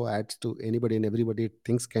and show ads to anybody and everybody it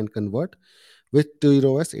thinks can convert. With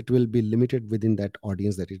TOS, it will be limited within that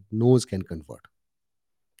audience that it knows can convert.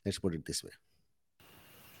 Let's put it this way.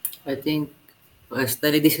 I think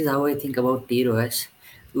personally, this is how I think about TROS.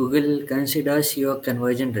 Google considers your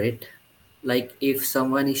conversion rate. Like if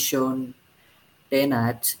someone is shown 10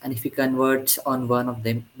 ads and if he converts on one of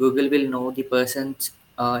them, Google will know the person's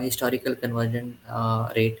historical conversion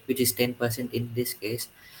rate, which is 10% in this case.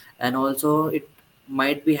 And also, it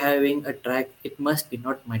might be having a track, it must be,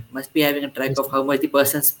 not might, must be having a track Yes. of how much the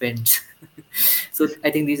person spends. So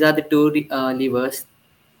I think these are the two levers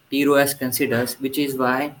TROS considers, which is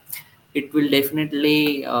why it will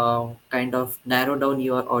definitely kind of narrow down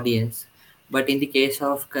your audience. But in the case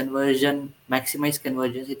of conversion, maximize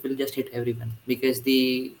conversions, it will just hit everyone because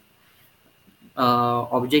the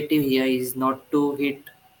objective here is not to hit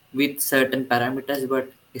with certain parameters,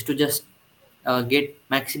 but is to just get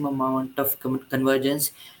maximum amount of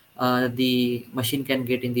convergence the machine can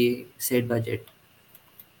get in the said budget.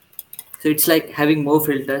 So it's like having more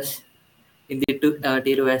filters in the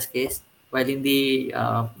TOS case, while in the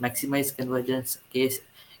maximize convergence case,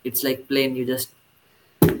 it's like plain you just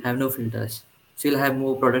have no filters. So you'll have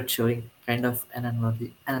more product showing, kind of an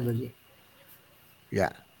analogy.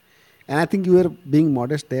 Yeah. And I think you were being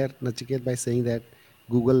modest there, Nachiket, by saying that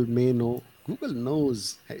Google may know. Google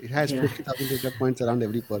knows. It has Yeah. 50,000 data points around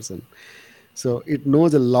every person. So it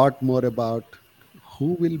knows a lot more about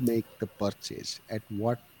who will make the purchase at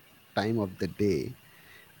what time of the day,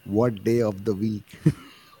 what day of the week,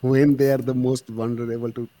 when they are the most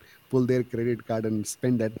vulnerable to pull their credit card and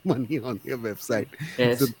spend that money on your website. So,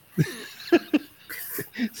 Yes.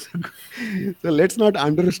 so, so let's not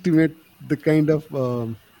underestimate the kind of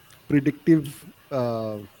predictive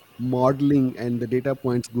modeling and the data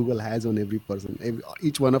points Google has on every person,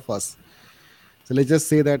 each one of us. So let's just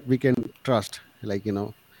say that we can trust, like,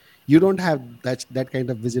 you don't have that kind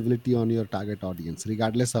of visibility on your target audience,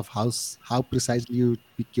 regardless of how precisely you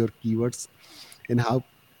pick your keywords and how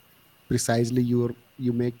precisely you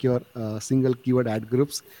make your single keyword ad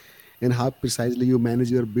groups, and how precisely you manage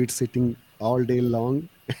your bid sitting all day long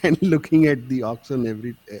and looking at the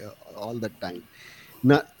auction all the time.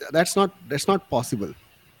 Now, that's not possible.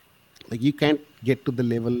 Like, you can't get to the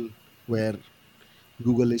level where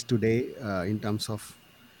Google is today, in terms of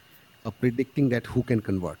predicting that who can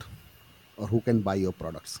convert or who can buy your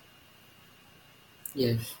products.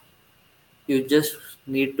 Yes. You just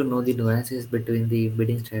need to know the nuances between the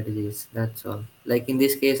bidding strategies. That's all. Like in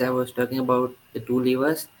this case, I was talking about the two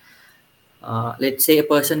levers. Let's say a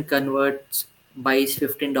person converts, buys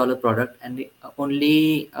 $15 product and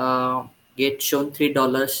only get shown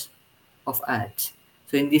 $3 of ads.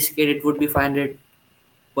 So in this case, it would be 500%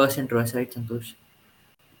 to us, right, Santosh?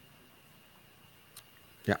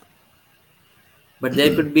 Yeah. But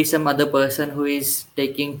there could be some other person who is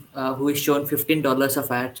taking, who is shown $15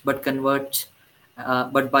 of ads, but converts,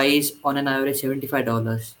 but buys on an average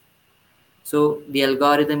 $75. So the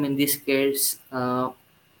algorithm in this case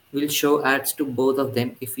will show ads to both of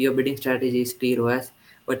them if your bidding strategy is TROS.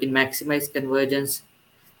 But in maximize convergence,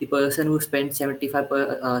 the person who spent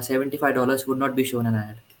 $75 would not be shown an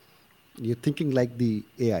ad. You're thinking like the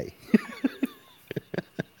AI.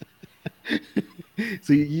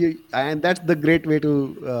 So and that's the great way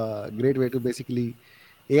to basically,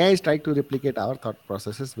 AI is trying to replicate our thought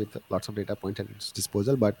processes with lots of data points at its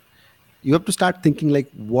disposal, but you have to start thinking like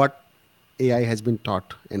what AI has been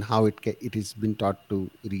taught and how it is been taught to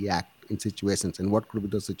react in situations and what could be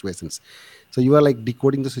those situations. So you are like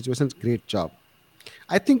decoding the situations. Great job.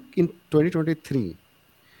 I think in 2023,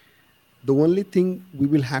 the only thing we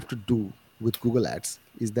will have to do with Google Ads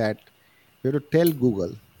is that we have to tell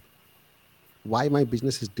Google why my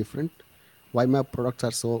business is different, why my products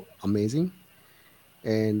are so amazing,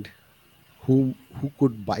 and who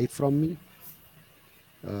could buy from me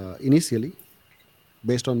initially,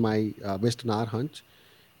 based on our hunch,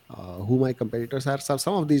 who my competitors are. So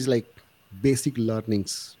some of these, like, basic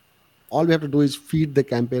learnings. All we have to do is feed the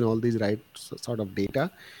campaign all these right sort of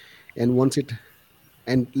data, and once it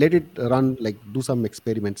and let it run, like, do some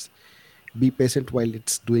experiments, be patient while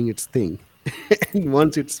it's doing its thing. And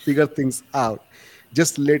once it's figure things out,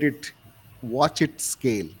 just let it watch it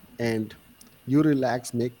scale, and you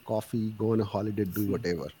relax, make coffee, go on a holiday, do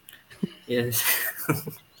whatever. Yes,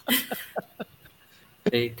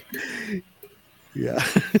 right. Yeah.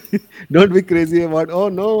 Don't be crazy about, oh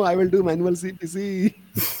no, I will do manual CPC.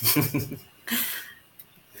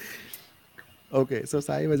 Okay, so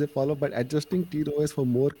Sai was a follow, but adjusting TOS for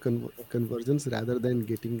more conversions rather than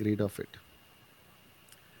getting rid of it.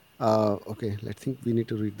 Okay, I think we need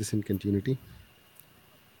to read this in continuity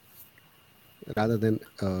rather than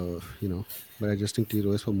by adjusting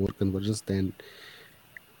TOS for more conversions than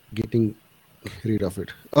getting rid of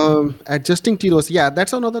it. Adjusting TOS, yeah,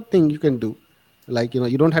 that's another thing you can do. Like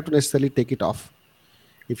you don't have to necessarily take it off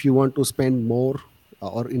if you want to spend more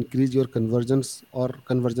or increase your conversions or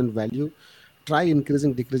conversion value. Try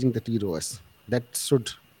increasing decreasing the TOS. That's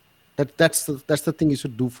the thing you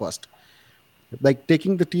should do first. Like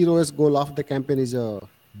taking the TOS goal off the campaign is a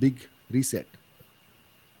big reset.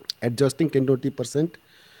 Adjusting 10 to 20%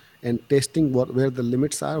 and testing where the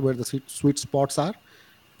limits are, where the sweet spots are,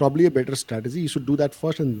 probably a better strategy. You should do that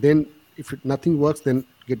first, and then if nothing works, then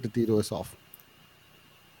get the TOS off.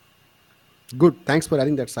 Good, thanks for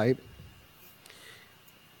adding that side.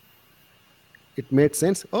 It made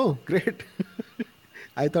sense. Oh, great.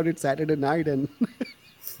 I thought it's Saturday night and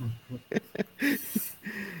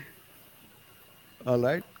all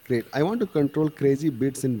right, great. I want to control crazy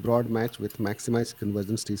bids in broad match with maximize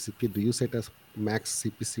conversions TCP. Do you set a max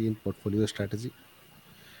CPC in portfolio strategy?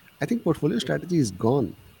 I think portfolio strategy is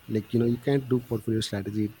gone. Like, you can't do portfolio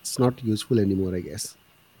strategy. It's not useful anymore, I guess.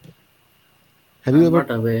 Have you I'm ever?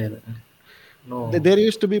 not aware. No. There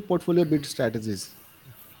used to be portfolio bid strategies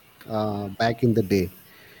back in the day.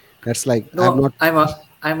 That's like, I've No, not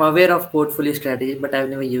I'm aware of portfolio strategy, but I've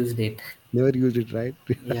never used it. never used it, right?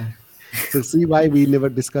 Yeah. So see why we never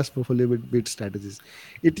discussed portfolio bid strategies.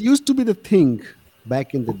 It used to be the thing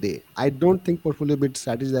back in the day. I don't think portfolio bid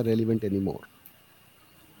strategies are relevant anymore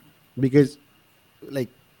because like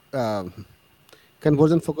um,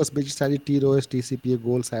 conversion focused bid strategy, TROS, TCPA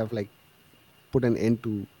goals have like put an end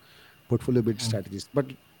to portfolio bid strategies. But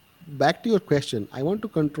back to your question, I want to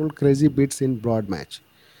control crazy bids in broad match.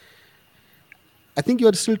 I think you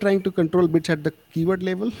are still trying to control bids at the keyword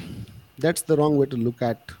level. That's the wrong way to look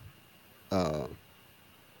at uh,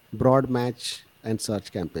 broad match and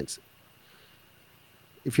search campaigns.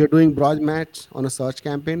 If you're doing broad match on a search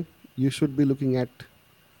campaign, you should be looking at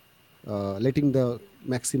letting the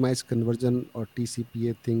maximize conversion or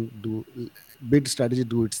TCPA thing do bid strategy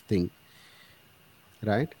do its thing,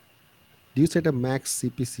 right? Do you set a max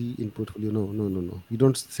CPC in portfolio? No, no, no, no. You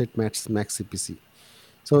don't set max CPC.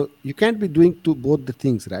 So you can't be doing to both the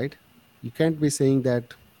things, right? You can't be saying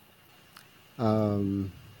that.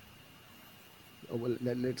 Um, well,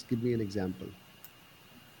 let's give me an example.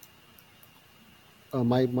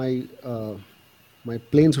 My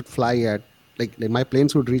planes would fly at like my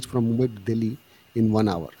planes would reach from Mumbai to Delhi in 1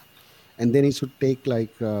 hour, and then it should take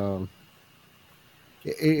like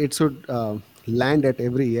it should land at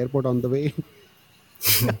every airport on the way.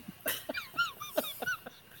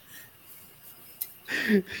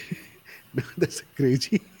 No, that's a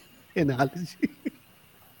crazy analogy.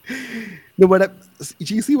 No, but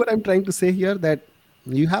you see what I'm trying to say here, that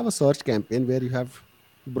you have a search campaign where you have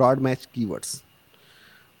broad match keywords,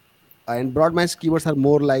 and broad match keywords are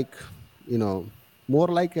more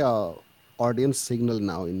like a audience signal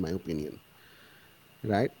now, in my opinion,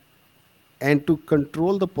 right? And to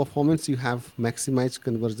control the performance, you have maximize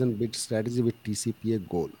conversion bid strategy with TCPA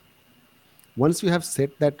goal. Once you have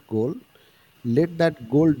set that goal, let that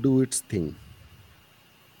goal do its thing.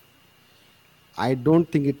 I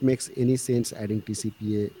don't think it makes any sense adding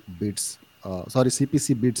TCPA bids,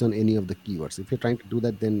 CPC bids on any of the keywords. If you're trying to do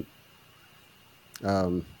that, then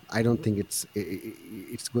I don't think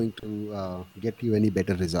it's going to get you any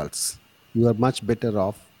better results. You are much better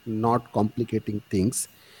off not complicating things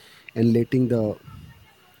and letting the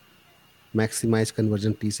maximize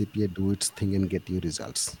conversion TCPA do its thing and get you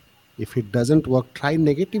results. If it doesn't work, try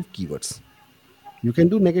negative keywords. You can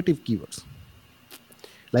do negative keywords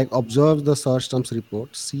like observe the search terms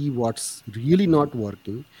report, see what's really not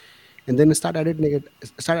working, and then start adding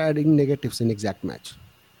negatives in exact match,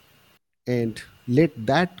 and let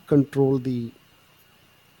that control the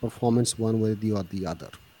performance one way or the other.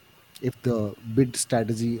 If the bid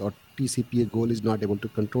strategy or TCPA goal is not able to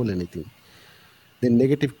control anything, then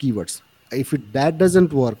negative keywords. If that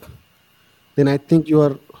doesn't work, then I think you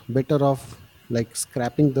are better off like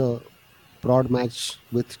scrapping the broad match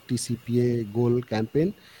with TCPA goal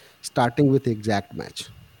campaign, starting with exact match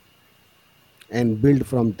and build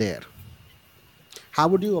from there. How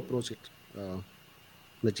would you approach it,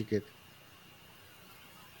 Nachiket?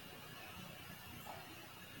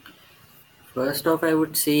 First off, I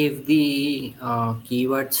would say if the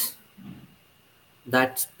keywords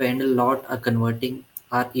that spend a lot are converting,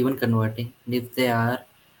 are even converting, and if they are,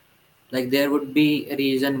 like, there would be a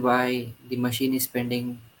reason why the machine is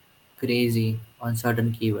spending crazy on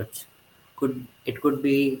certain keywords. It could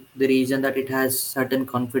be the reason that it has certain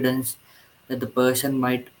confidence that the person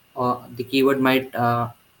might, or the keyword might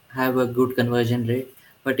have a good conversion rate.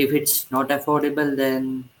 But if it's not affordable,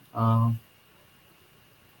 then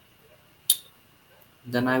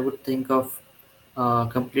I would think of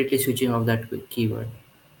completely switching off that keyword.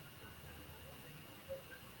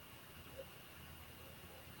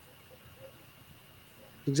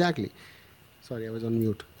 Exactly. Sorry, I was on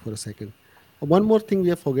mute for a second. One more thing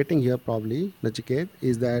we are forgetting here, probably, Nachiket,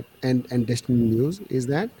 is that, and Destiny News, is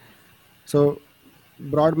that, so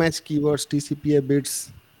broad match keywords, TCPA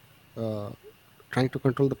bits, uh, trying to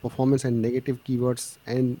control the performance and negative keywords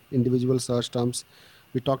and individual search terms.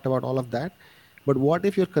 We talked about all of that. But what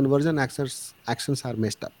if your conversion actions are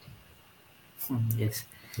messed up? Yes.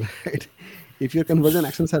 Right? If your conversion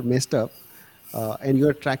actions are messed up, and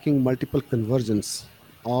you're tracking multiple conversions,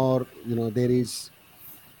 or there is,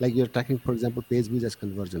 like, you're tracking, for example, page views as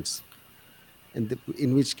conversions, and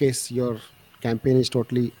in which case your campaign is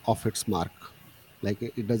totally off its mark. Like,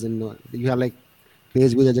 it doesn't know. You have, like,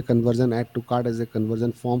 page views as a conversion, add to cart as a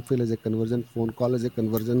conversion, form fill as a conversion, phone call as a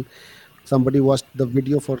conversion, somebody watched the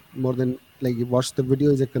video for more than, like, you watched the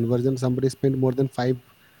video is a conversion, somebody spent more than 5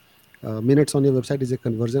 minutes on your website is a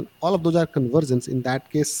conversion. All of those are conversions. In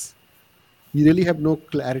that case, you really have no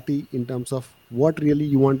clarity in terms of what really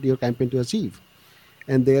you want your campaign to achieve,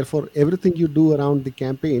 and therefore everything you do around the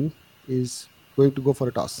campaign is going to go for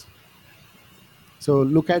a toss. So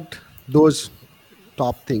look at those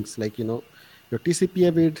top things, like, your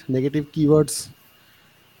TCPA bid, negative keywords,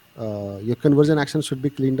 your conversion actions should be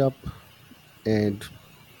cleaned up, and,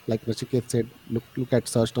 like Rachikesh said, look at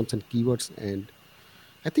search terms and keywords, and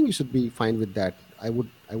I think you should be fine with that. I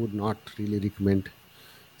would not really recommend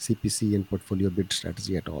CPC and portfolio bid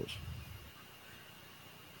strategy at all.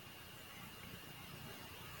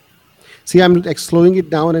 See, I'm, like, slowing it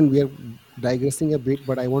down and we are digressing a bit,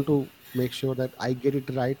 but I want to make sure that I get it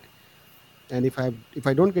right. And if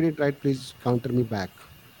I don't get it right, please counter me back.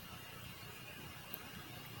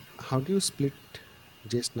 How do you split,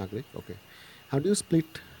 Jace Nagrik? Okay. How do you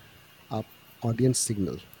split up audience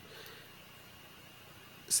signal?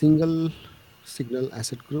 Single signal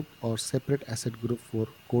asset group or separate asset group for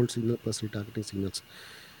cold signal plus retargeting signals?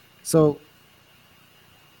 So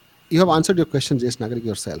you have answered your question, Jace Nagrik,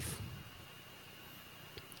 yourself.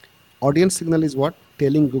 Audience signal is what?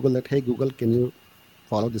 Telling Google that, hey, Google, can you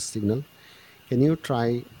follow this signal? Can you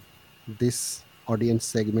try this audience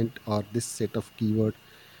segment or this set of keyword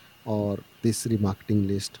or this remarketing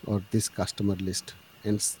list or this customer list,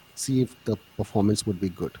 and see if the performance would be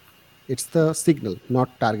good? It's the signal,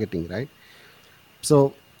 not targeting, right?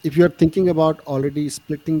 So if you're thinking about already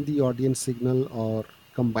splitting the audience signal or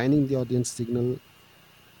combining the audience signal,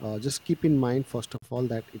 just keep in mind, first of all,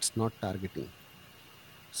 that it's not targeting.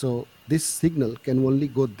 So this signal can only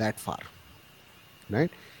go that far, right?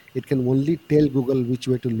 It can only tell Google which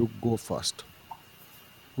way to go first.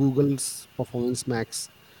 Google's Performance Max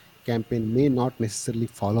campaign may not necessarily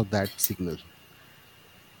follow that signal,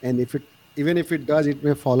 and if it even if it does, it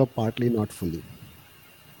may follow partly, not fully.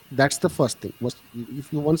 That's the first thing.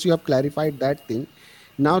 If you once you have clarified that thing,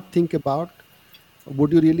 now think about,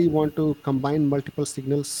 would you really want to combine multiple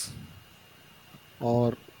signals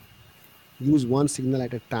or use one signal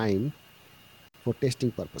at a time for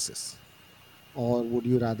testing purposes, or would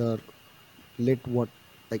you rather let what,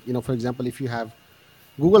 like, for example, if you have,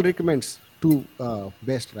 Google recommends two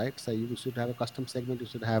best, right? So you should have a custom segment, you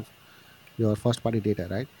should have your first party data,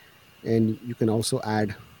 right? And you can also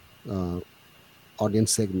add uh,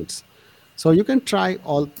 audience segments. So you can try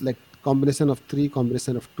all, like, combination of three,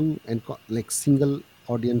 combination of two, and like single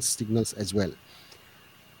audience signals as well.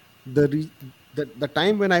 The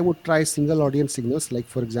time when I would try single audience signals, like,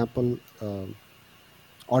 for example,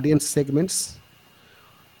 audience segments,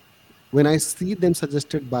 when I see them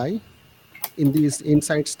suggested by, in these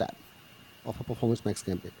insights tab of a Performance Max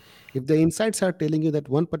campaign, if the insights are telling you that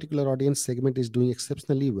one particular audience segment is doing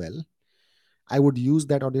exceptionally well, I would use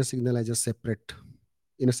that audience signal as a separate,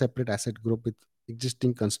 in a separate asset group with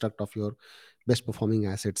existing construct of your best performing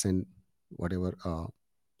assets and whatever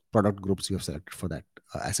product groups you have selected for that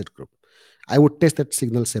asset group. I would test that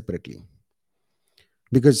signal separately,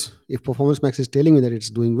 because if Performance Max is telling me that it's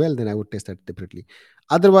doing well, then I would test that separately.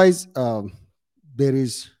 Otherwise, there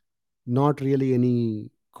is not really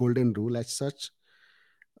any golden rule as such.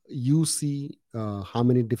 You see how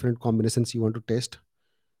many different combinations you want to test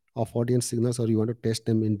of audience signals, or you want to test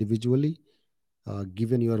them individually.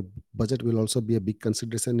 Given your budget will also be a big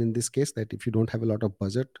consideration in this case, that if you don't have a lot of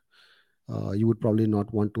budget, you would probably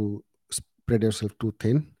not want to spread yourself too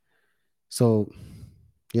thin. So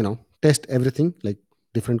test everything, like,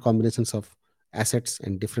 different combinations of assets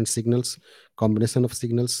and different signals, combination of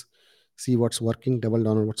signals, see what's working, double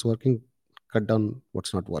down on what's working, cut down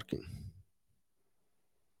what's not working.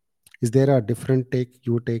 Is there a different take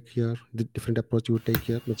you would take here, the different approach you would take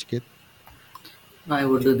here, Nachiket? I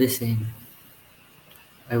would do the same.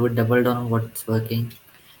 I would double down on what's working,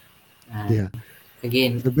 Yeah, and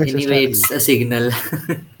again, the best anyway, strategy. it's a signal.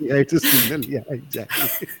 Yeah, it's a signal. Yeah,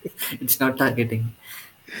 exactly. It's not targeting.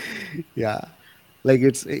 Yeah, like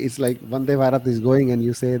it's like Vande Bharat is going, and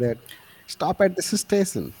you say that stop at this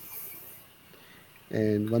station,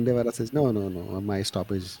 and Vande Bharat says no, no, no, my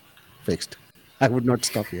stop is fixed. I would not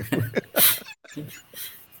stop here.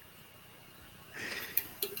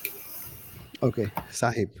 Okay,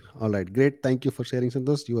 Sahib. All right, great. Thank you for sharing,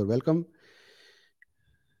 Santosh. You are welcome.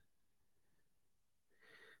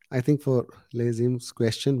 I think for Lazim's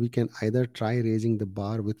question, we can either try raising the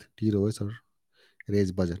bar with TROS or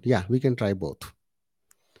raise budget. Yeah, we can try both.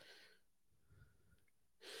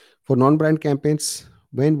 For non-brand campaigns,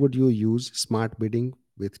 when would you use smart bidding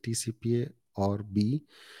with TCPA or B,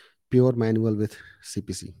 pure manual with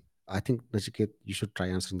CPC? I think, Nachiket, you should try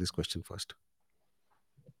answering this question first.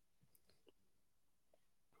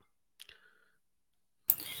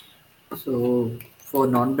 So for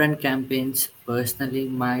non-brand campaigns, personally,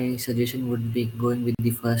 my suggestion would be going with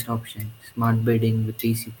the first option, smart bidding with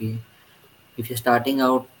TCPA. If you're starting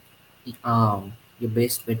out, your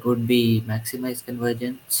best bet would be maximize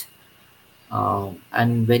convergence.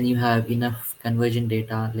 And when you have enough conversion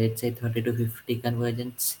data, let's say 30 to 50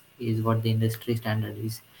 convergence is what the industry standard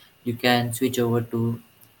is, you can switch over to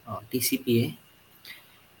TCPA.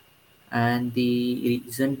 And the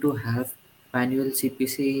reason to have manual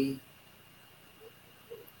CPC,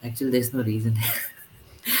 actually, there's no reason.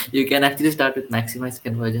 You can actually start with maximize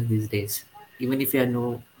conversion these days, even if you have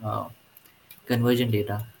no conversion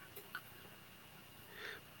data.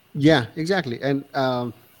 Yeah, exactly. And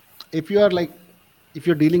if you are like, if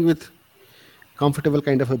you're dealing with comfortable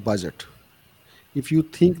kind of a budget, if you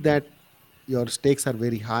think that your stakes are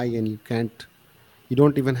very high and you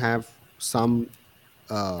don't even have some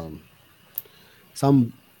um,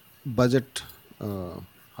 some budget,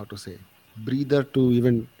 how to say, breather to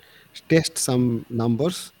even test some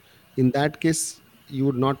numbers, in that case you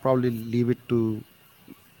would not probably leave it to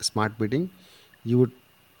smart bidding. You would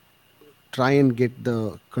try and get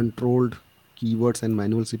the controlled keywords and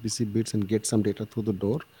manual CPC bids and get some data through the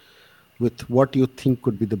door with what you think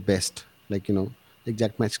could be the best, like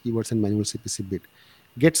exact match keywords and manual CPC bid,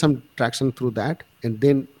 get some traction through that, and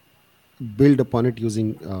then build upon it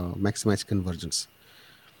using maximize conversions.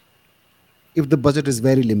 If the budget is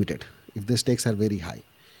very limited, if the stakes are very high,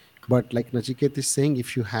 but like Nachiket is saying,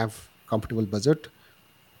 if you have comfortable budget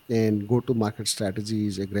and go to market strategy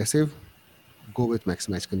is aggressive, go with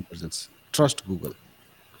maximize conversions, trust Google.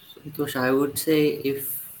 Because I would say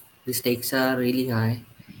if the stakes are really high,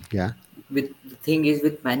 Yeah, with the thing is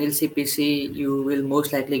with manual CPC, you will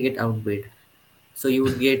most likely get outbid. So you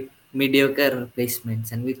would get mediocre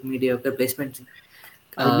placements, and with mediocre placements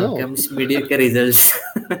I know. comes mediocre results.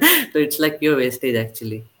 So it's like pure wastage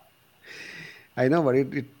actually. I know, but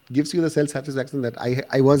it gives you the self satisfaction that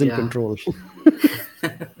I was in Yeah. control.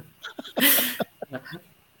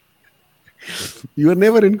 You were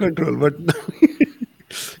never in control, but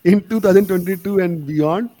in 2022 and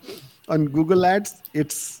beyond, on Google Ads,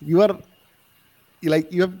 it's you are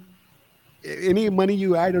like you have any money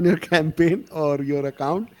you add on your campaign or your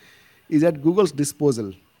account is at Google's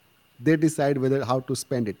disposal. They decide whether how to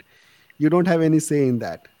spend it. You don't have any say in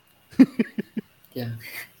that. Yeah.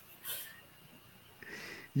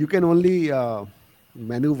 You can only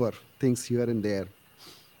maneuver things here and there.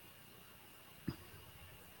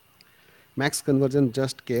 Max Conversion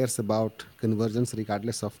just cares about conversions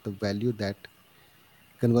regardless of the value that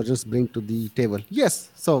conversions bring to the table. Yes,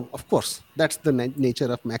 so of course, that's the nature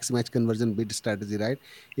of maximize conversion bid strategy, right?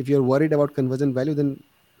 If you're worried about conversion value, then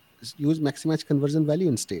use maximize conversion value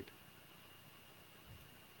instead.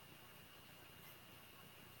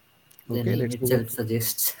 The Okay, name let's move on. itself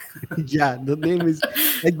suggests. Yeah, the name is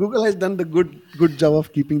like Google has done the good job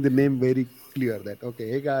of keeping the name very clear that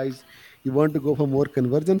okay, hey guys, you want to go for more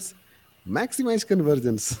conversions, maximize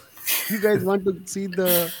conversions. You guys want to see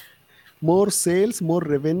the more sales, more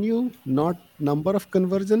revenue, not number of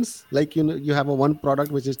conversions. Like you have a one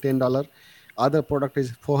product which is $10, other product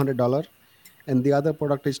is $400, and the other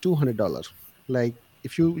product is $200. Like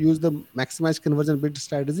if you use the maximize conversion bid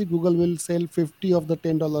strategy, Google will sell 50 of the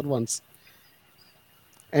 $10 ones,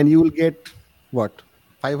 and you will get what,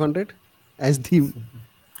 500 as the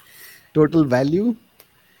total value.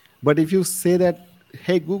 But if you say that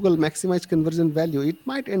hey Google, maximize conversion value, it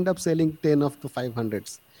might end up selling 10 of the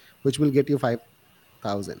 500s, which will get you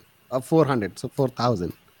 5,000 or 400, so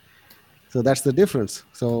 4,000. So that's the difference.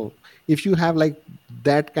 So if you have like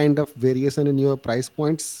that kind of variation in your price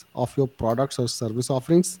points of your products or service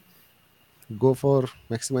offerings, go for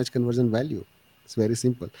maximize conversion value. It's very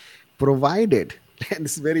simple, provided and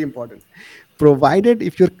this is very important, provided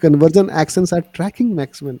if your conversion actions are tracking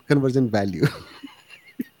maximum conversion value.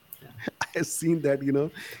 I have seen that,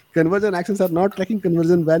 conversion actions are not tracking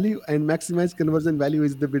conversion value, and maximize conversion value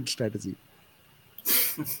is the bid strategy.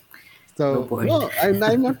 No So point. no,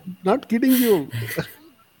 I'm not kidding you.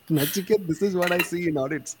 Nachiket, this is what I see in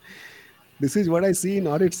audits. This is what I see in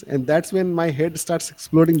audits, and that's when my head starts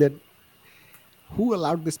exploding. That who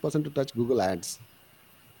allowed this person to touch Google Ads?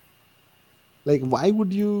 Like, why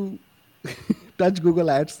would you touch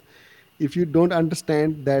Google Ads if you don't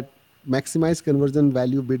understand that maximize conversion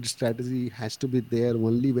value bid strategy has to be there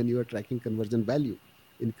only when you are tracking conversion value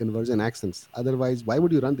in conversion actions? Otherwise, why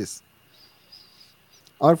would you run this?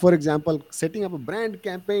 Or, for example, setting up a brand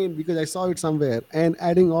campaign because I saw it somewhere and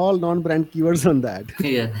adding all non brand keywords on that.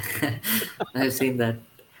 Yeah, I've seen that.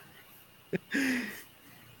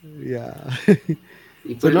 Yeah. So,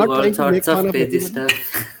 People do not all trying to make sorts fun of of crazy everybody.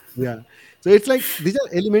 stuff. Yeah. So it's like these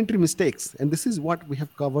are elementary mistakes. And this is what we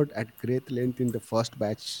have covered at great length in the first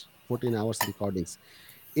batch 14 hours recordings.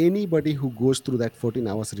 Anybody who goes through that 14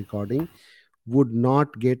 hours recording would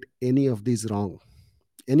not get any of these wrong,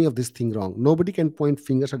 any of this thing wrong. Nobody can point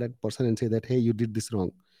fingers at that person and say that, hey, you did this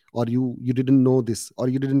wrong, or you didn't know this, or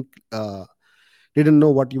you didn't know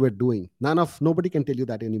what you were doing. Nobody can tell you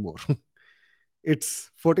that anymore. It's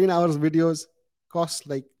 14 hours videos, cost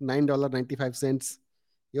like $9.95.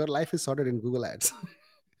 Your life is sorted in Google Ads.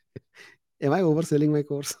 Am I overselling my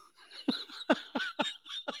course?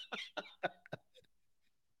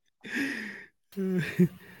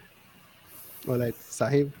 All right,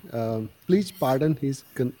 Sahib, please pardon his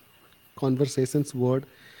conversations word.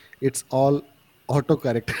 It's all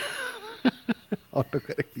autocorrect.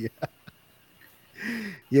 Autocorrect, yeah.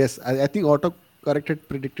 Yes, I think autocorrect had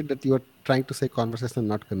predicted that you are trying to say conversation,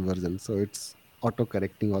 not conversion. So it's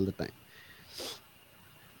autocorrecting all the time.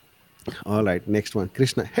 All right, next one.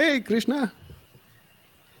 Krishna. Hey, Krishna,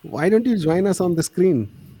 why don't you join us on the screen?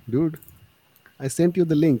 Dude, I sent you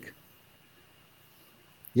the link.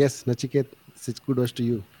 Yes, Nachiket, such kudos to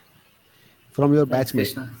you from your Thanks, batchmate.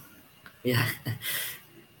 Krishna. Yeah,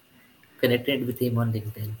 connected with him on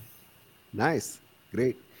LinkedIn. Nice,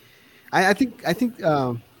 great. I think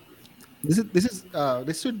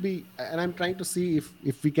this should be, and I'm trying to see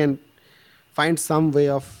if we can find some way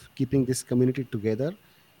of keeping this community together.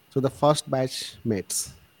 So the first batch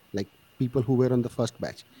mates, like people who were on the first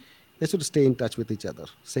batch, they should stay in touch with each other.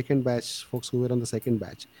 Second batch folks who were on the second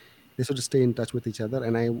batch, they should stay in touch with each other.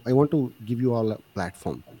 And I want to give you all a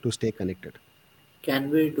platform to stay connected. Can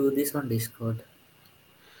we do this on Discord?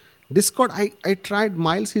 Discord, I tried.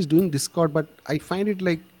 Miles is doing Discord, but I find it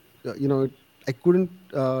like, I couldn't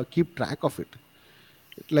keep track of it.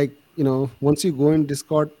 Like, once you go in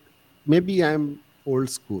Discord, maybe I'm old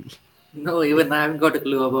school. No, even I haven't got a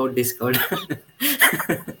clue about Discord.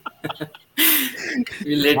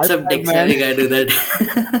 We let High some five, tech man. savvy guy do that.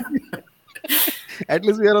 At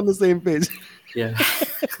least we are on the same page. Yeah.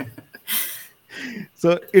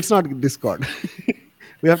 So it's not Discord.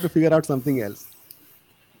 We have to figure out something else.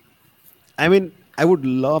 I mean, I would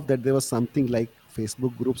love that there was something like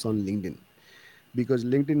Facebook groups on LinkedIn, because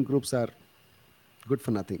LinkedIn groups are good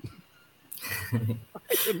for nothing. I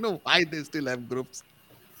don't know why they still have groups.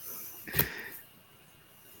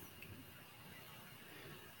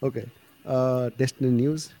 Okay. Destiny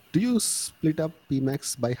News. Do you split up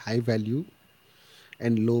PMAX by high value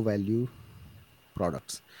and low value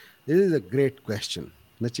products? This is a great question.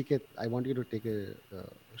 Nachiket, I want you to take a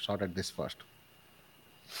shot at this first.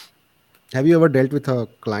 Have you ever dealt with a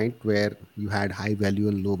client where you had high value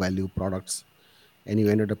and low value products and you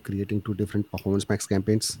ended up creating two different performance max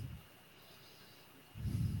campaigns?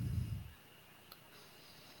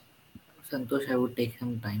 Santosh, I would take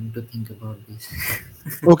some time to think about this.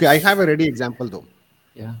 Okay, I have a ready example though.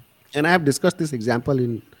 Yeah. And I have discussed this example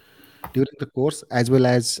in during the course as well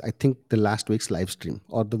as I think the last week's live stream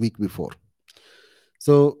or the week before.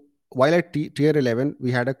 So while at tier 11,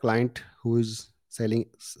 we had a client who is selling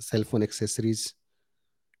cell phone accessories,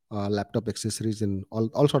 laptop accessories, and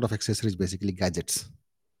all sort of accessories, basically gadgets,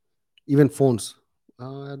 even phones.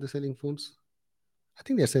 Are they selling phones? I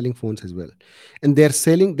think they're selling phones as well. And they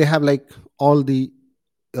have like all the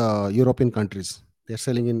European countries. They're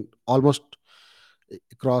selling in almost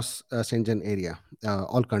across Shenzhen area,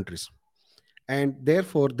 all countries. and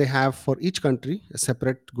therefore they have for each country a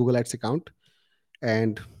separate Google Ads account.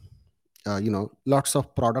 And lots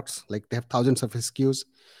of products, like they have thousands of SKUs,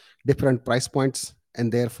 different price points,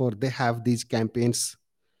 and therefore they have these campaigns.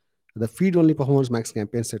 The feed only performance max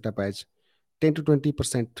campaign set up as 10 to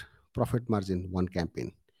 20% profit margin one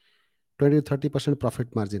campaign, 20 to 30%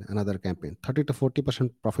 profit margin another campaign, 30 to 40%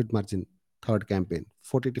 profit margin third campaign,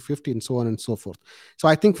 40 to 50, and so on and so forth. So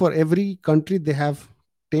I think for every country they have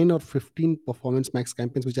 10 or 15 performance max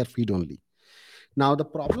campaigns which are feed only. Now the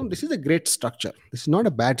problem, this is a great structure, this is not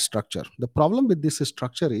a bad structure. The problem with this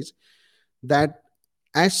structure is that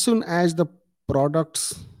as soon as the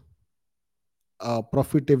product's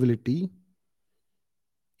profitability,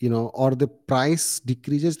 or the price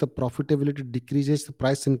decreases, the profitability decreases, the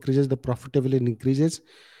price increases, the profitability increases,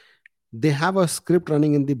 they have a script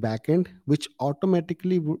running in the back end which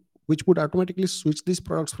which would automatically switch these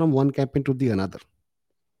products from one campaign to the another.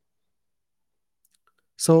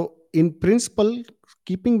 So in principle,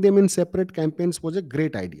 keeping them in separate campaigns was a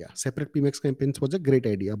great idea. Separate PMX campaigns was a great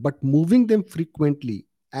idea, but moving them frequently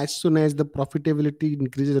as soon as the profitability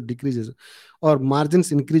increases or decreases, or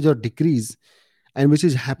margins increase or decrease, and which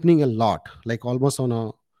is happening a lot, like almost on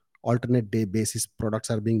a alternate day basis, products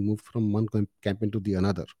are being moved from one campaign to the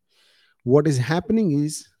another. What was happening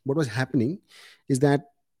is that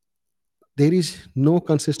there is no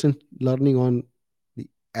consistent learning on the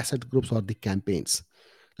asset groups or the campaigns.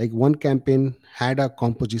 Like one campaign had a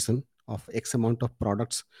composition of X amount of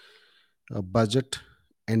products, budget,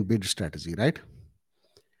 and bid strategy, right?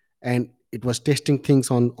 And it was testing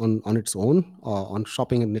things on its own, on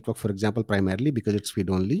shopping and network, for example, primarily because it's feed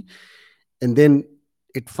only. And then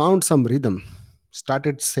it found some rhythm,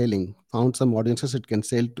 started selling, found some audiences it can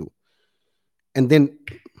sell to, and then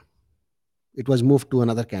it was moved to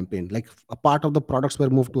another campaign. Like a part of the products were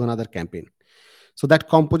moved to another campaign, so that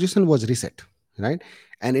composition was reset, right?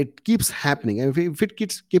 And it keeps happening, and if it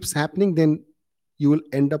keeps happening, then you will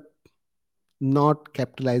end up not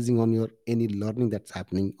capitalizing on your any learning that's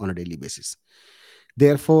happening on a daily basis.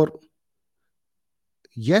 Therefore,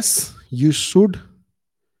 yes, you should,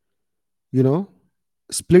 you know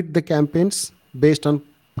split the campaigns based on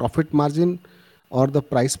profit margin or the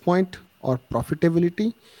price point or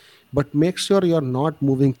profitability, but make sure you're not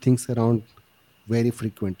moving things around very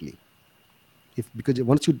frequently. If Because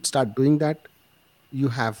once you start doing that, you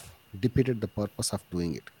have defeated the purpose of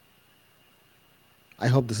doing it. I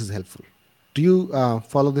hope this is helpful. Do you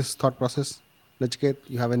follow this thought process, Nachiket?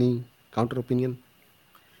 You have any counter opinion?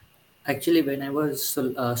 Actually, when I was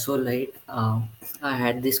so late, I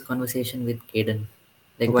had this conversation with Kaden.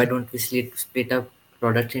 Like, why Okay. don't we split up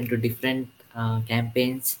products into different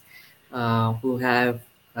campaigns who have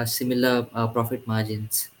similar profit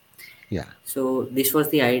margins? Yeah. So this was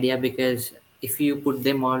the idea, because if you put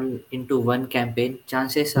them all into one campaign,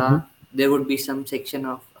 chances Hmm. are there would be some section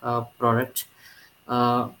of products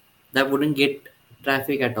uh, that wouldn't get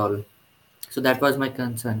traffic at all. So that was my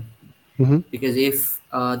concern, Hmm. because if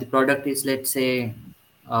the product is, let's say,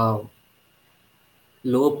 uh,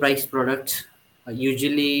 low price products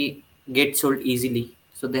usually get sold easily,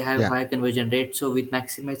 so they have Yeah. high conversion rate. So with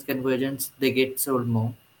maximized conversions, they get sold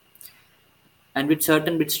more. And with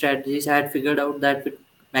certain bit strategies, I had figured out that with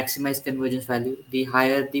maximized convergence value, the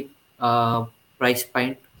higher the uh, price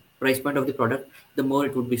point price point of the product, the more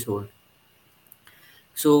it would be sold.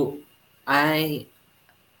 So I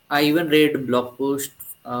I even read a blog post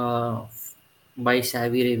uh, by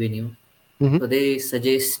Savvy Revenue. Hmm. So they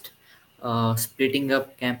suggest splitting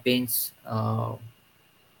up campaigns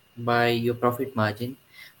by your profit margin.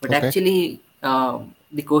 But Okay. actually,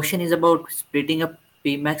 the question is about splitting up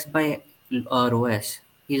Pmax by ROAS.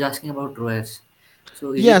 He's asking about ROAS.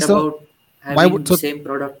 So is Yeah. it So about why having would the so same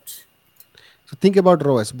products? so think about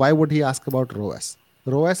ROAS. Why would he ask about ROAS?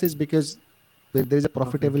 ROAS is because when there is a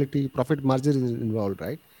Profit. profit margin is involved,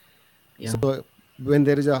 right? Yeah. So when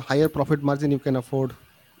there is a higher profit margin, you can afford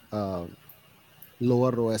uh,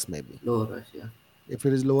 lower ROAS maybe. Lower ROAS. Yeah. If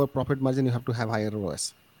it is lower profit margin, you have to have higher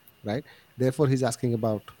ROAS, right? Therefore, he's asking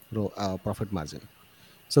about profit margin.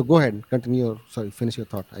 So go ahead, continue. Sorry, finish your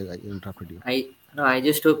thought. I interrupted you. I no. I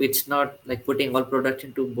just hope it's not like putting all products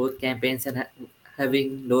into both campaigns and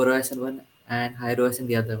having low ROAS in one and high ROAS in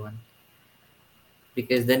the other one,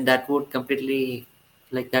 because then that would completely,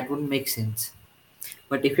 like, that wouldn't make sense.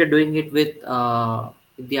 But if you're doing it with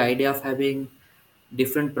the idea of having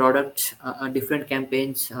different products, different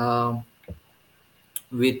campaigns,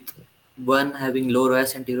 with one having low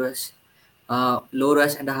ROAS and TROAS, low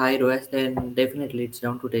ROAS and a high ROAS, then definitely it's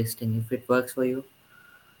down to testing. If it works for you,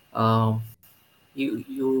 um,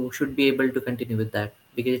 you should be able to continue with that,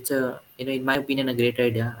 because it's a, in my opinion, a great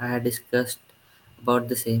idea. I had discussed about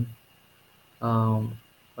the same while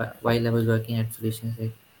I was working at Solutions Tech,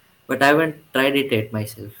 but I haven't tried it yet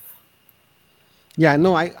myself. Yeah,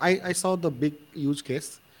 no, I saw the big huge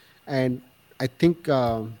case, and I think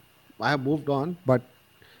I have moved on. But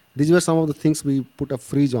these were some of the things we put a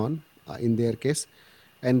freeze on in their case,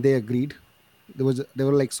 and they agreed. There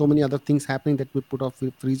were like so many other things happening that we put a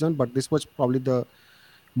freeze on, but this was probably the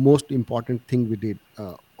most important thing we did.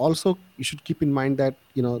 Also, you should keep in mind that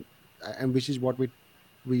and which is what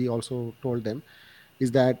we also told them,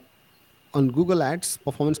 is that on Google Ads,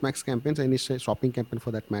 Performance Max campaigns, any shopping campaign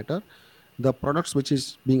for that matter, the products which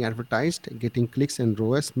is being advertised, getting clicks and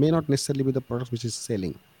ROAS may not necessarily be the products which is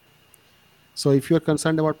selling. So if you're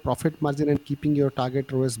concerned about profit margin and keeping your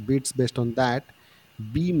target ROAS bids based on that,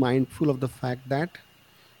 be mindful of the fact that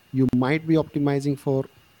you might be optimizing for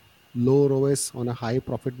low ROAS on a high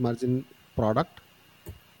profit margin product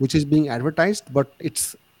which is being advertised, but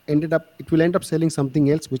it will end up selling something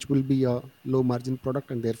else which will be a low margin product,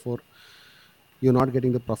 and therefore you're not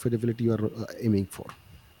getting the profitability you are aiming for.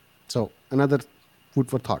 So another food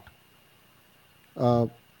for thought. uh,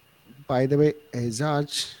 by the way,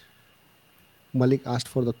 Ejaj Malik asked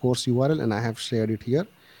for the course URL and I have shared it here.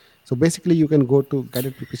 So basically you can go to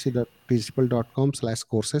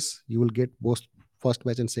guidedppc.principal.com/courses. You will get both first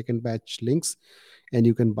batch and second batch links, and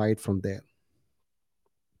you can buy it from there.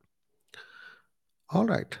 All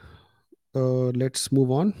right, let's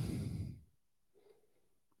move on.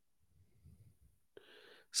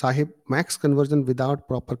 Sahib, max conversion without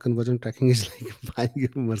proper conversion tracking is like buying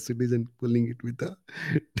a Mercedes and pulling it with a.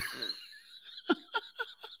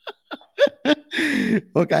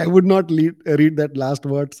 Okay, I would not read that last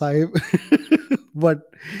word, Sahib, but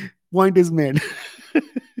point is made.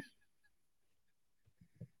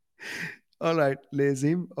 All right,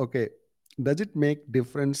 Lazim. Okay, does it make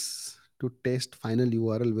difference to test final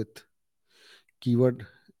URL with keyword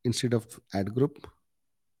instead of ad group?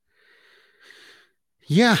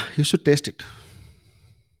 Yeah, you should test it.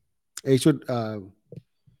 You should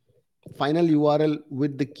final URL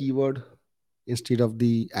with the keyword instead of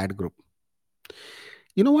the ad group.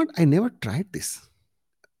 You know what? I never tried this.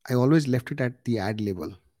 I always left it at the ad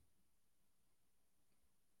label.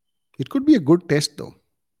 It could be a good test though.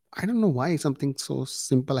 I don't know why something so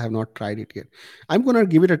simple I have not tried it yet. I'm gonna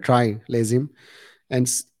give it a try, Lazim, and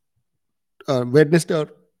Wednesday or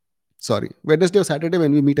Wednesday or Saturday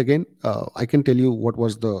when we meet again, I can tell you what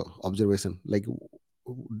was the observation, like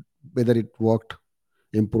whether it worked,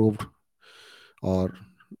 improved, or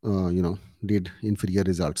did inferior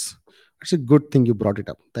results. It's a good thing you brought it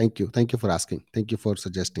up. Thank you for asking. Thank you for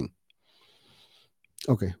suggesting.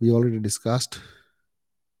 Okay, we already discussed.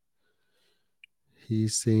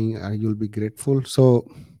 He's saying you'll be grateful. So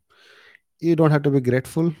you don't have to be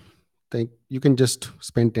grateful. Think you can just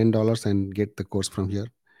spend $10 and get the course from here,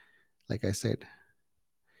 like I said.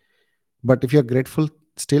 But if you're grateful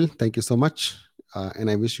still, thank you so much. And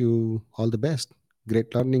I wish you all the best.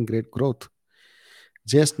 Great learning, great growth.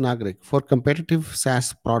 Just Nagrik, for competitive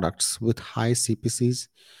SaaS products with high CPCs,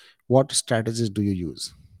 what strategies do you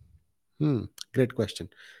use? Hmm, great question.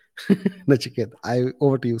 Nachiket,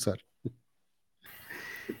 over to you, sir.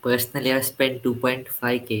 Personally, I spent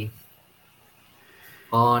 2.5k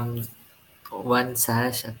on one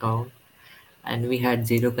SaaS account, and we had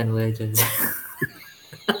zero conversions.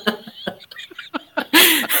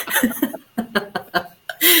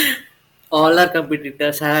 All our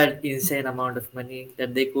competitors had insane amount of money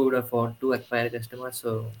that they could afford to acquire customers.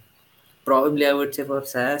 So probably I would say for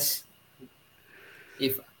SaaS,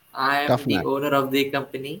 if I Tough am the nut. owner of the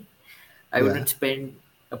company, I Yeah. wouldn't spend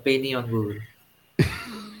a penny on Google.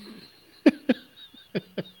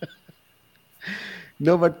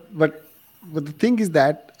 No, but the thing is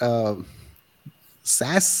that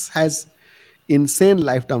SaaS has insane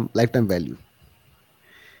lifetime value.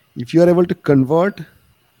 If you are able to convert,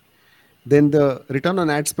 then the return on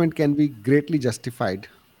ad spend can be greatly justified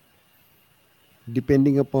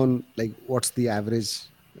depending upon like what's the average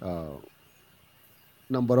uh,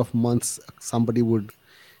 number of months somebody would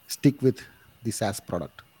stick with the SaaS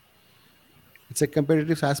product. It's a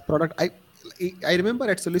competitive SaaS product. I remember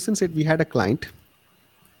at Solution Set we had a client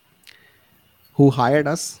who hired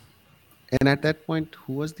us, and at that point,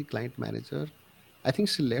 who was the client manager? I think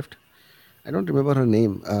she left. I don't remember her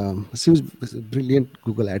name. She was a brilliant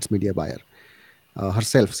Google Ads media buyer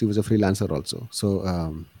herself. She was a freelancer also. So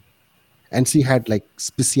and she had like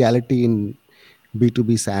speciality in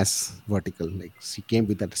B2B SaaS vertical. Like she came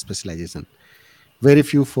with that specialization. Very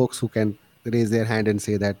few folks who can raise their hand and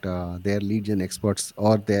say that they're lead gen experts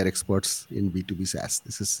or they're experts in B2B SaaS.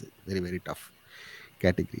 This is very, very tough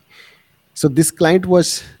category. So this client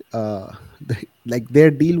was like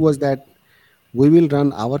their deal was that we will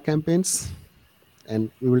run our campaigns and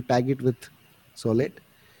we will tag it with Solid,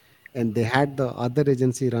 and they had the other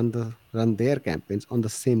agency run their campaigns on the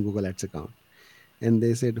same Google Ads account. And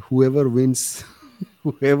they said whoever wins,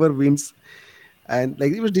 whoever wins, and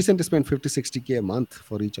like it was decent to spend 50 60K a month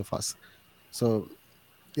for each of us. So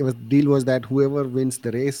it was deal was that whoever wins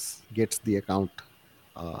the race gets the account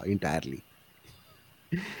entirely.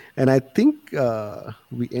 And I think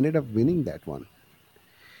we ended up winning that one.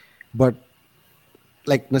 But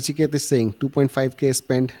like Nachiket is saying, 2.5K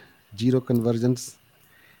spent, zero conversions.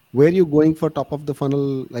 Were you going for top of the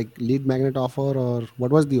funnel, like lead magnet offer, or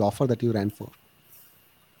what was the offer that you ran for?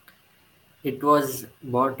 It was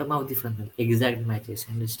bottom of the funnel, exact matches,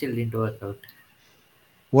 and it still didn't work out.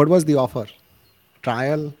 What was the offer?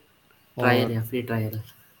 Trial Trial, or yeah, free trial.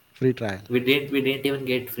 free trial? We didn't even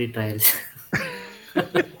get free trials.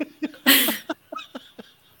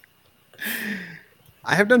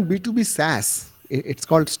 I have done B2B SaaS. It's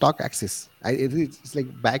called Stock Access. It's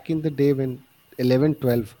like back in the day when 11,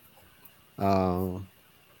 12, uh,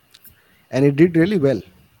 and it did really well.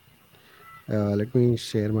 Let me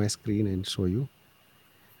share my screen and show you.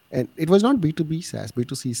 And it was not B2B SaaS,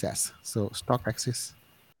 B2C SaaS. So Stock Access.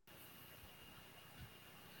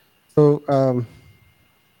 So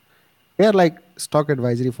they are like stock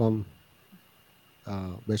advisory firm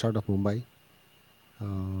based out of Mumbai.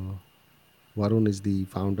 Uh, Varun is the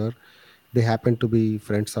founder. They happen to be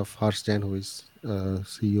friends of Harsh Jain, who is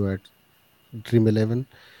CEO at Dream 11.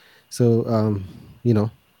 So,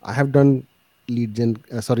 I have done lead gen,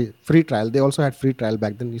 sorry, free trial. They also had free trial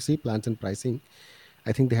back then. You see, plans and pricing.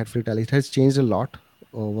 I think they had free trial. It has changed a lot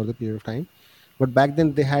over the period of time. But back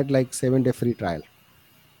then, they had like 7-day free trial.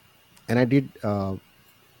 And I did, you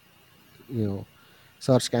know,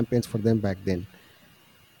 search campaigns for them back then.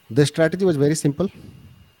 The strategy was very simple: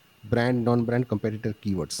 brand, non brand, competitor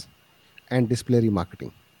keywords, and display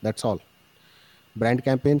remarketing. That's all. Brand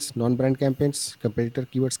campaigns, non brand campaigns, competitor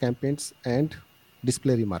keywords campaigns, and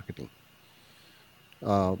display remarketing.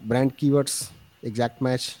 Brand keywords, exact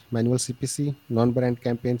match, manual CPC, non brand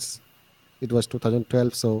campaigns. It was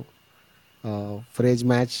 2012. So, phrase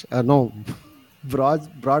match, no,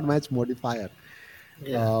 broad match modifier.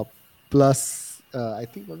 Yeah. Uh, Plus, I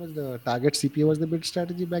think what was the target CPA was the bid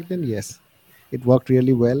strategy back then? Yes, it worked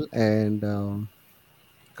really well. And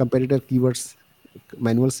competitor keywords,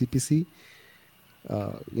 manual CPC,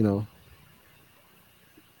 you know,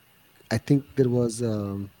 I think there was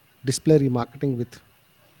display remarketing with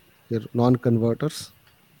your non-converters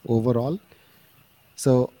overall.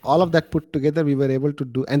 So all of that put together, we were able to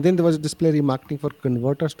do, and then there was display remarketing for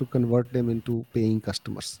converters to convert them into paying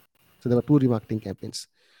customers. So there were two remarketing campaigns.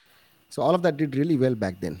 So all of that did really well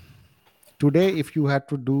back then. Today, if you had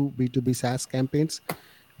to do B2B SaaS campaigns,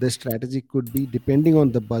 the strategy could be, depending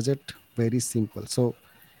on the budget, very simple. So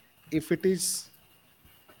if it is,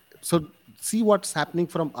 so see what's happening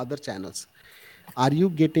from other channels. Are you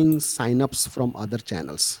getting signups from other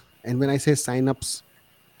channels? And when I say signups,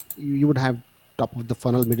 you would have top of the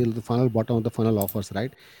funnel, middle of the funnel, bottom of the funnel offers,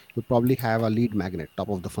 right? You probably have a lead magnet, top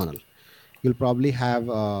of the funnel. You'll probably have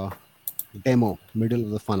a demo, middle of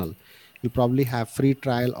the funnel. You'll probably have free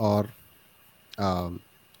trial or um,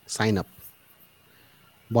 sign up,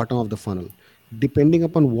 bottom of the funnel. Depending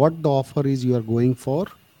upon what the offer is you are going for,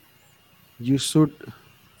 you should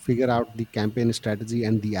figure out the campaign strategy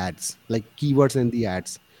and the ads, like keywords and the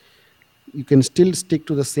ads. You can still stick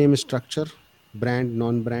to the same structure: brand,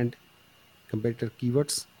 non brand, competitor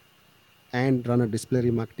keywords, and run a display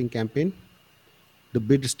remarketing campaign. The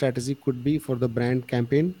bid strategy could be, for the brand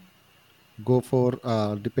campaign, go for,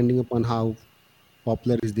 depending upon how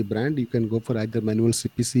popular is the brand, you can go for either manual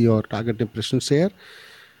CPC or target impression share.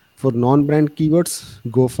 For non brand keywords,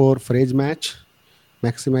 go for phrase match,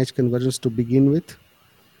 maximize conversions to begin with.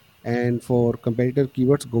 And for competitor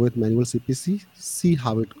keywords, go with manual CPC, see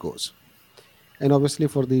how it goes. And obviously,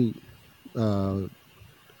 for the uh,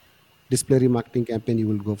 display remarketing campaign, you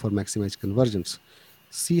will go for maximize conversions.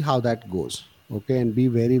 See how that goes. Okay. And be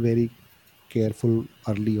very, very careful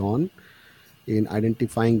early on in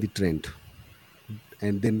identifying the trend,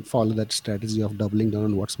 and then follow that strategy of doubling down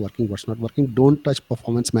on what's working, what's not working. Don't touch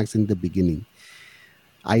performance max in the beginning.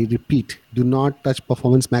 I repeat, do not touch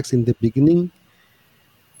performance max in the beginning.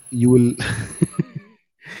 You will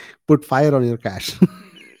put fire on your cash.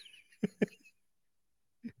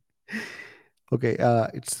 Okay.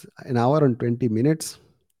 It's an hour and 20 minutes.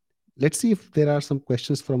 Let's see if there are some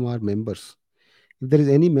questions from our members. If there is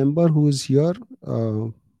any member who is here,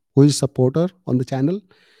 who is supporter on the channel,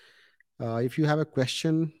 if you have a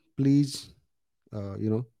question, please, uh, you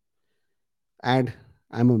know, add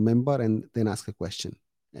I'm a member, and then ask a question.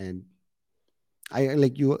 And I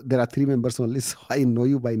like you. There are three members only, so I know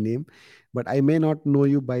you by name, but I may not know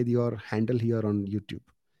you by your handle here on YouTube.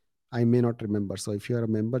 I may not remember. So if you are a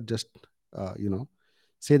member, just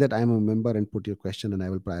say that I am a member and put your question, and I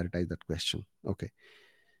will prioritize that question. Okay.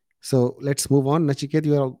 So let's move on. Nachiket,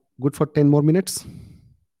 you are good for 10 more minutes.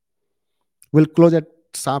 We'll close at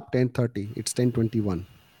sharp 10:30. It's 10:21.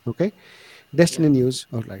 Okay. Yeah. Destiny news.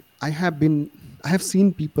 All right. I have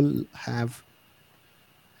seen people have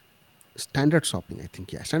standard shopping. I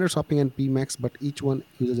think, yeah, standard shopping and PMAX, but each one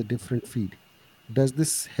uses a different feed. Does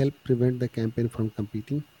this help prevent the campaign from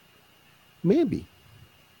competing? Maybe.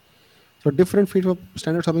 So different feed for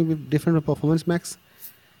standard shopping with different performance max.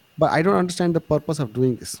 But I don't understand the purpose of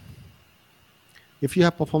doing this. If you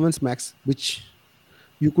have performance max, which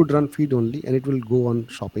you could run feed only and it will go on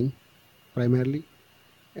shopping primarily.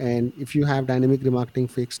 And if you have dynamic remarketing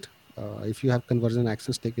fixed, if you have conversion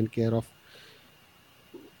access taken care of,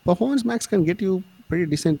 performance max can get you pretty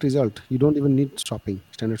decent result. You don't even need shopping,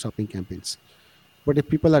 standard shopping campaigns. But if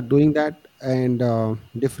people are doing that and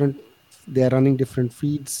they are running different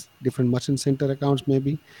feeds, different merchant center accounts,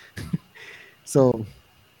 maybe. So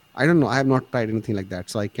I don't know. I have not tried anything like that,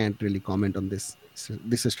 so I can't really comment on this.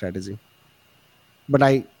 This is strategy, but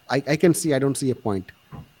I can see. I don't see a point.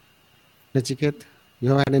 Nachiket, you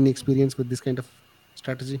have had any experience with this kind of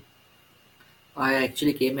strategy? I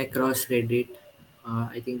actually came across Reddit,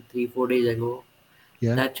 I think 3 4 days ago.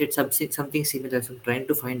 Yeah, That said something similar. So I'm trying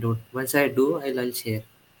to find out. Once I do, I'll share.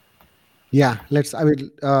 yeah. Let's. I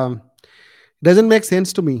mean, doesn't make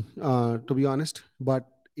sense to me, to be honest. But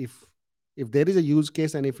if if there is a use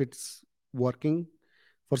case and if it's working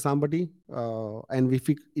for somebody, and if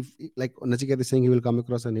like Nachiket is saying, he will come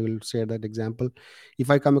across and he will share that example. If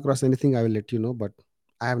I come across anything, I will let you know. But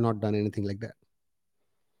I have not done anything like that.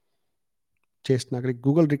 Chase Nagrik,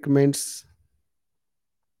 Google recommends,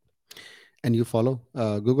 and you follow.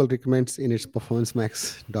 Google recommends in its Performance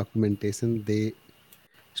Max documentation, they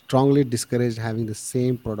strongly discourage having the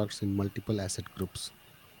same products in multiple asset groups.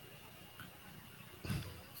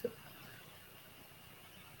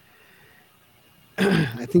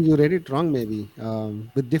 I think you read it wrong, maybe.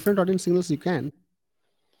 With different audience signals, you can.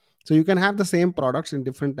 So you can have the same products in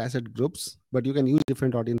different asset groups, but you can use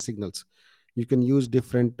different audience signals. You can use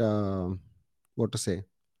different, what to say,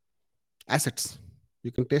 assets.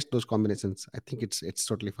 You can test those combinations. I think it's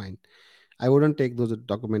totally fine. I wouldn't take those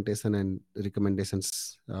documentation and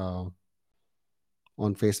recommendations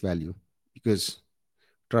on face value, because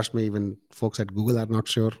trust me, even folks at Google are not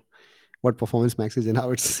sure what performance max is and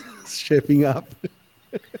how it's shaping up.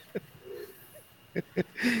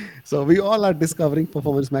 So we all are discovering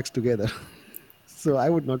performance max together. So I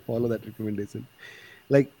would not follow that recommendation.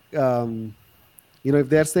 Like, if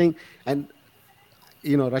they're saying, and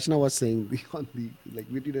Rachna was saying on the, like,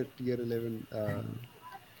 we did a tier 11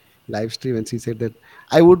 live stream, and she said that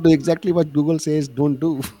I would do exactly what Google says don't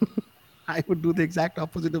do. I would do the exact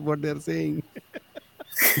opposite of what they're saying.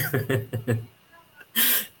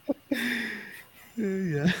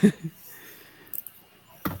 Yeah.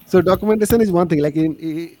 So documentation is one thing. Like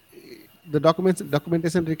the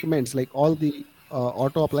documentation recommends like all the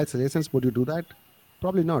auto apply suggestions. Would you do that?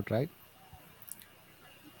 Probably not, right?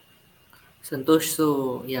 Santosh,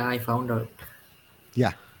 so yeah, I found out.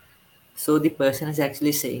 Yeah, So the person is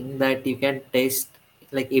actually saying that you can test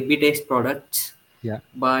like A/B test products yeah.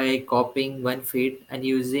 by copying one feed and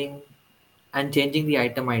using and changing the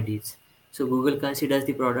item IDs. So Google considers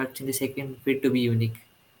the products in the second feed to be unique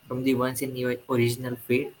from the ones in your original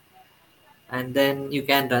feed, and then you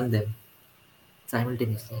can run them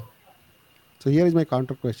simultaneously So here is my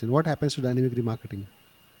counter question: what happens to dynamic remarketing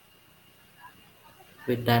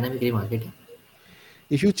with dynamic remarketing.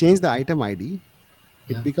 if you change the item ID?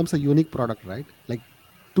 It Yeah. becomes a unique product, right? Like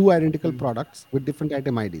two identical Mm. products with different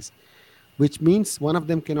item IDs, which means one of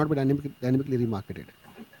them cannot be dynamically remarketed,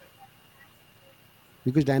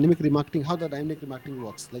 because dynamic remarketing, how the dynamic remarketing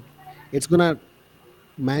works, like it's gonna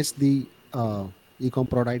match the ecom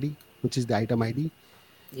prod ID, which is the item ID,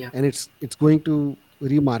 Yeah. and it's going to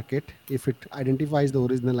remarket if it identifies the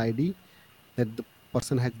original ID that the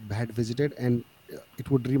person had visited, and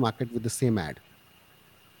it would remarket with the same ad.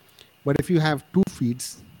 But if you have two feeds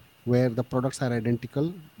where the products are identical,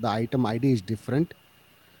 the item ID is different,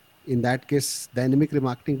 in that case dynamic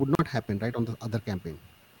remarketing would not happen, right, on the other campaign.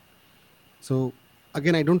 So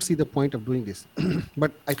again, I don't see the point of doing this.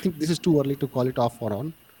 But I think this is too early to call it off or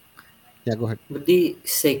on. Yeah, go ahead. But the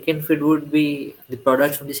second feed would be the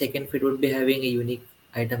products from the second feed would be having a unique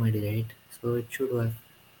item ID, right? So it should work.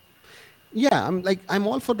 Yeah, I'm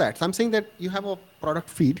all for that. So I'm saying that you have a product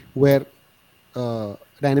feed where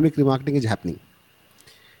dynamic remarketing is happening.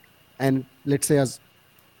 And let's say, as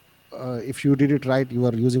if you did it right, you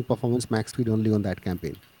are using performance max feed only on that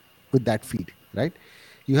campaign with that feed, right?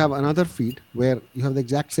 You have another feed where you have the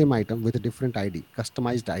exact same item with a different ID,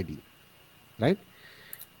 customized ID, right?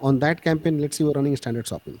 On that campaign, let's say you're running standard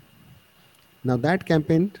shopping. Now that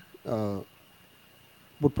campaign uh,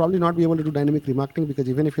 would probably not be able to do dynamic remarketing, because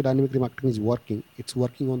even if your dynamic remarketing is working, it's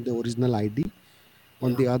working on the original ID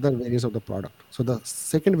on Yeah. the other variants of the product. So the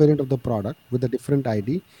second variant of the product with a different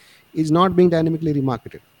ID is not being dynamically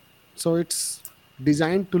remarketed. So it's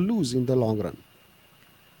designed to lose in the long run.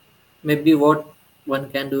 Maybe what one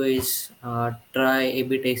can do is try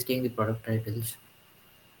A/B testing the product titles.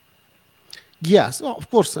 Yeah, so of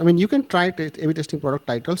course, I mean, you can try A/B testing product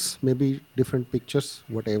titles, maybe different pictures,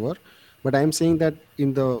 whatever. But I'm saying that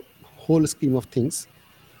in the whole scheme of things,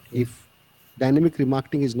 Yeah. if dynamic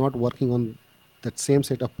remarketing is not working on that same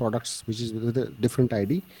set of products, which is with a different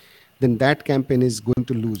ID, then that campaign is going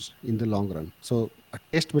to lose in the long run. So a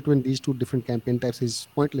test between these two different campaign types is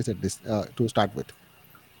pointless at this to start with.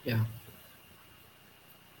 Yeah.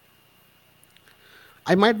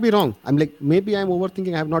 I might be wrong. I'm like, maybe I'm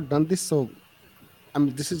overthinking. I have not done this, so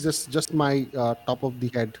this is just my top of the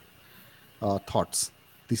head thoughts.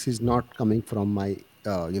 This is not coming from my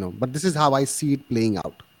but this is how I see it playing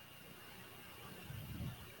out.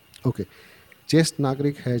 Okay. Just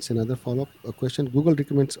Nagrik has another follow up question. Google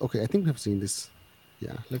recommends. Okay, I think we have seen this.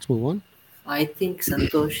 Yeah, let's move on. I think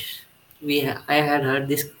Santosh, I had heard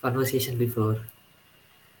this conversation before.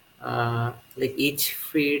 Like each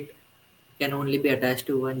feed can only be attached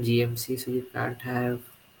to one GMC, so you can't have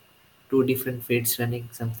two different feeds running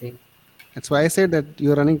something. That's why I said that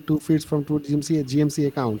you're running two feeds from two GMC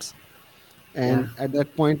accounts, Yeah. and at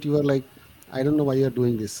that point you are like, I don't know why you're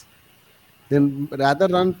doing this. Then rather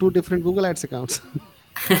run two different Google Ads accounts,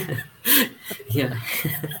 Yeah.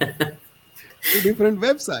 two different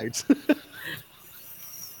websites.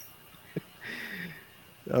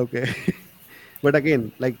 Okay, but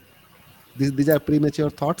again, like these are premature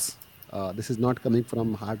thoughts. This is not coming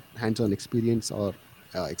from hard hands-on experience or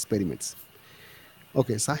experiments.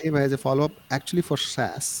 Okay, Sahib has a follow-up. Actually, for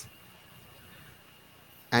SaaS,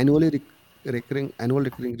 annually annual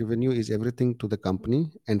recurring revenue is everything to the company,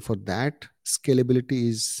 and for that, scalability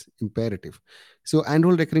is imperative. So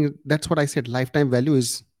annual recurring, that's what I said. Lifetime value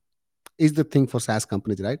is the thing for SaaS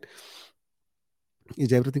companies, right?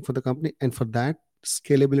 Is everything for the company, and for that,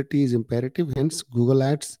 scalability is imperative. Hence, Google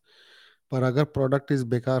Ads. पर अगर product is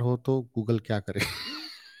बेकार हो तो Google क्या करे?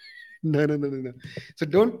 No, no, no, no, no. So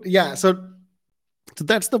don't. Yeah. So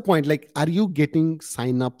that's the point. Like, are you getting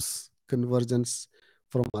signups, conversions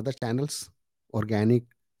from other channels, organic,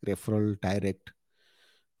 referral, direct,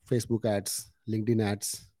 Facebook ads, LinkedIn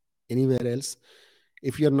ads, anywhere else?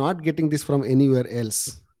 If you're not getting this from anywhere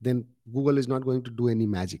else, then Google is not going to do any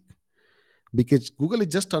magic, because Google is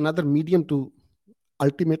just another medium to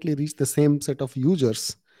ultimately reach the same set of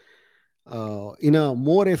users in a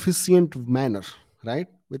more efficient manner, right?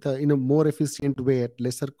 In a more efficient way at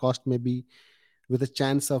lesser cost, maybe, with a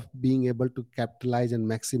chance of being able to capitalize and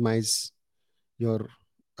maximize your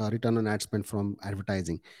return on ad spend from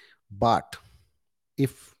advertising. But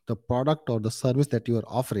if the product or the service that you are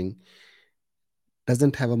offering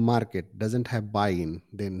doesn't have a market, doesn't have buy-in,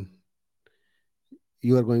 then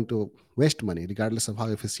you are going to waste money regardless of how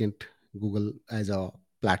efficient Google as a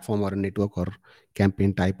platform or a network or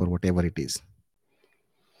campaign type or whatever it is.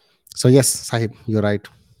 So yes, Sahib, you're right.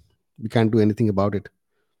 We can't do anything about it.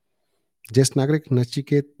 Just Nagrik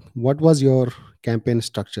Nachiket, what was your campaign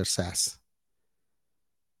structure, SAS?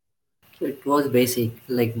 So it was basic,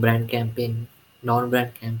 like brand campaign,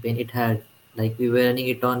 non-brand campaign. It had like we were running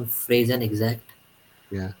it on phrase and exact,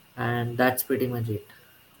 Yeah. and that's pretty much it.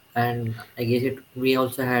 And I guess it we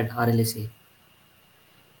also had RLSA,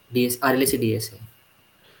 RLSA DSA.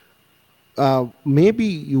 Maybe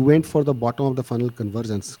you went for the bottom of the funnel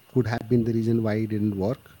conversions, could have been the reason why it didn't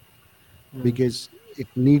work, Hmm. because it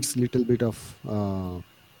needs little bit of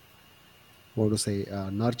what to say,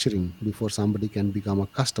 nurturing before somebody can become a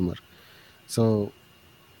customer. So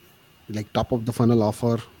like top of the funnel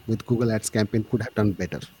offer with Google Ads campaign could have done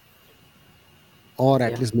better, or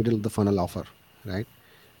at Yeah. least middle of the funnel offer, right?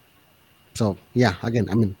 So yeah, again,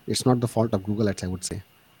 I mean, it's not the fault of Google Ads, I would say.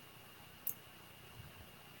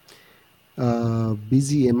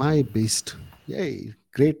 Busy MI based. Yay,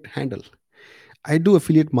 great handle. I do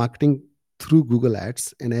affiliate marketing through Google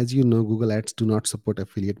Ads, and as you know, Google Ads do not support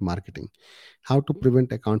affiliate marketing. How to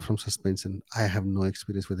prevent account from suspension? I have no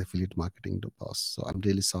experience with affiliate marketing, to boss. So I'm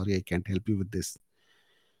really sorry I can't help you with this.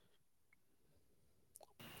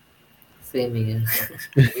 Same here.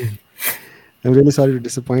 I'm really sorry to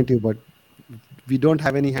disappoint you, but we don't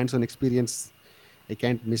have any hands-on experience. I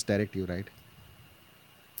can't misdirect you, right?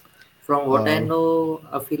 From what I Uh, know,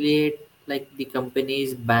 affiliate like the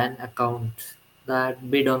companies ban accounts that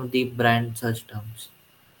bid on the brand search terms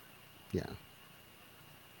yeah,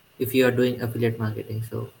 if you are doing affiliate marketing.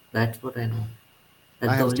 So that's what I know. I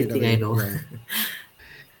That's the have only stayed thing I away. know. Yeah,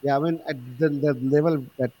 yeah. I mean, at the level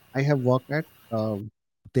that I have worked at,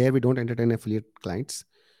 there we don't entertain affiliate clients.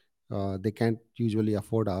 They can't usually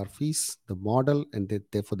afford our fees, the model, and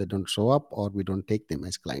therefore they don't show up, or we don't take them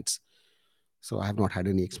as clients. So I have not had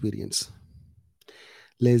any experience.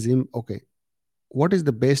 Lazim, okay. What is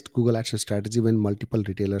the best Google Ads strategy when multiple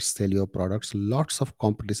retailers sell your products? Lots of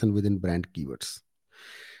competition within brand keywords.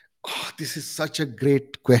 Oh, this is such a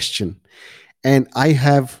great question. And I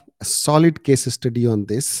have a solid case study on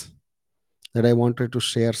this that I wanted to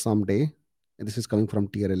share someday. And this is coming from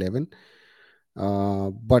tier 11.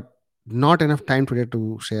 But not enough time today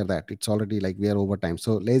to share that. It's already like we are over time.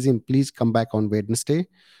 So, Lazim, please come back on Wednesday,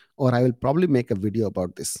 or I will probably make a video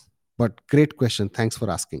about this. But great question. Thanks for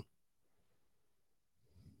asking.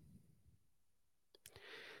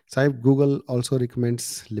 Saib, Google also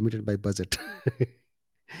recommends limited by budget,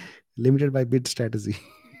 limited by bid strategy.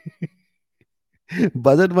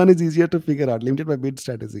 Budget one is easier to figure out. Limited by bid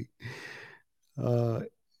strategy. Uh,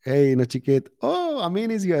 hey, Nachiket. Oh,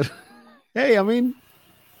 Amin is here. Hey, Amin.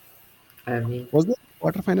 I mean, Was the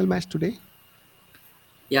quarterfinal match today?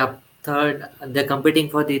 yeah, third, they're competing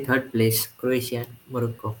for the third place, Croatia and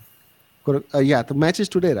Morocco. Yeah, the match is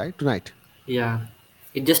today, right? Tonight. Yeah,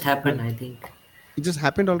 it just Uh, happened, I think. it just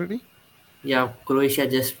happened already. Yeah, Croatia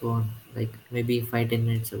just won, like maybe 5-10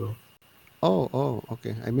 minutes ago. Oh,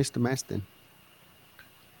 okay. I missed the match then.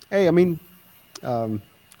 Hey, Amin. Um,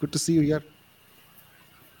 good to see you here.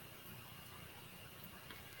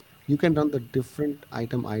 You can run the different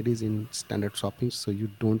item IDs in standard shopping so you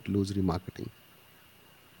don't lose remarketing.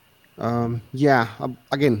 Yeah,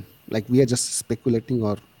 again, like we are just speculating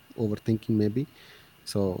or overthinking maybe.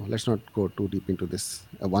 So let's not go too deep into this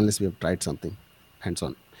unless we have tried something hands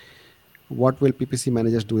on. What will PPC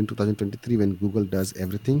managers do in 2023 when Google does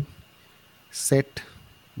everything? Set,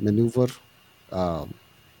 maneuver, um,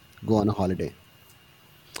 go on a holiday,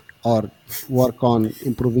 or work on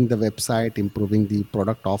improving the website, improving the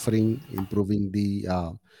product offering, improving the,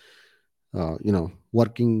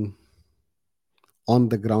 working on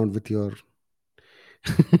the ground with your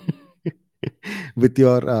with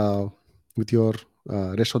your uh, with your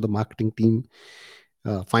rest of the marketing team,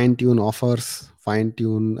 fine tune offers, fine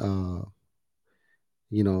tune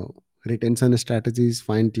retention strategies,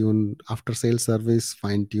 fine tune after sales service,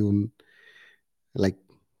 fine tune, like,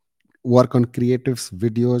 work on creatives,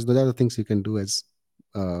 videos. Those are the things you can do as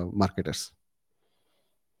marketers.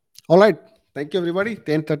 All right, thank you everybody.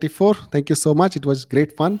 10:34, thank you so much. It was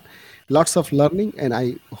great fun, lots of learning, and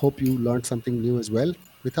I hope you learned something new as well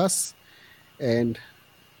with us. And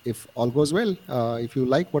if all goes well, if you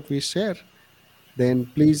like what we share, then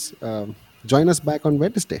please join us back on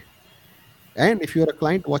Wednesday. And if you're a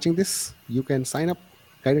client watching this, you can sign up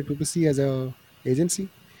Guided PPC as a agency.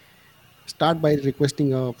 Start by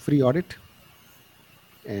requesting a free audit.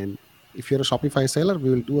 And if you're a Shopify seller, we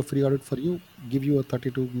will do a free audit for you, give you a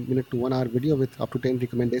 32-minute to 1 hour video with up to 10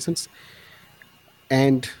 recommendations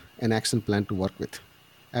and an action plan to work with.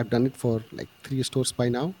 I've done it for like 3 stores by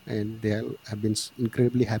now, and they have been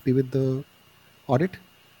incredibly happy with the audit.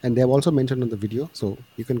 And they have also mentioned on the video, so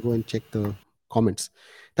you can go and check the comments.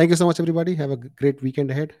 Thank you so much, everybody. Have a great weekend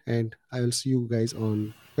ahead, and I will see you guys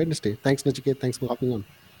on Wednesday. Thanks, Nachiket. Thanks for hopping on.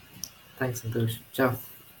 Thanks, Santosh. Ciao.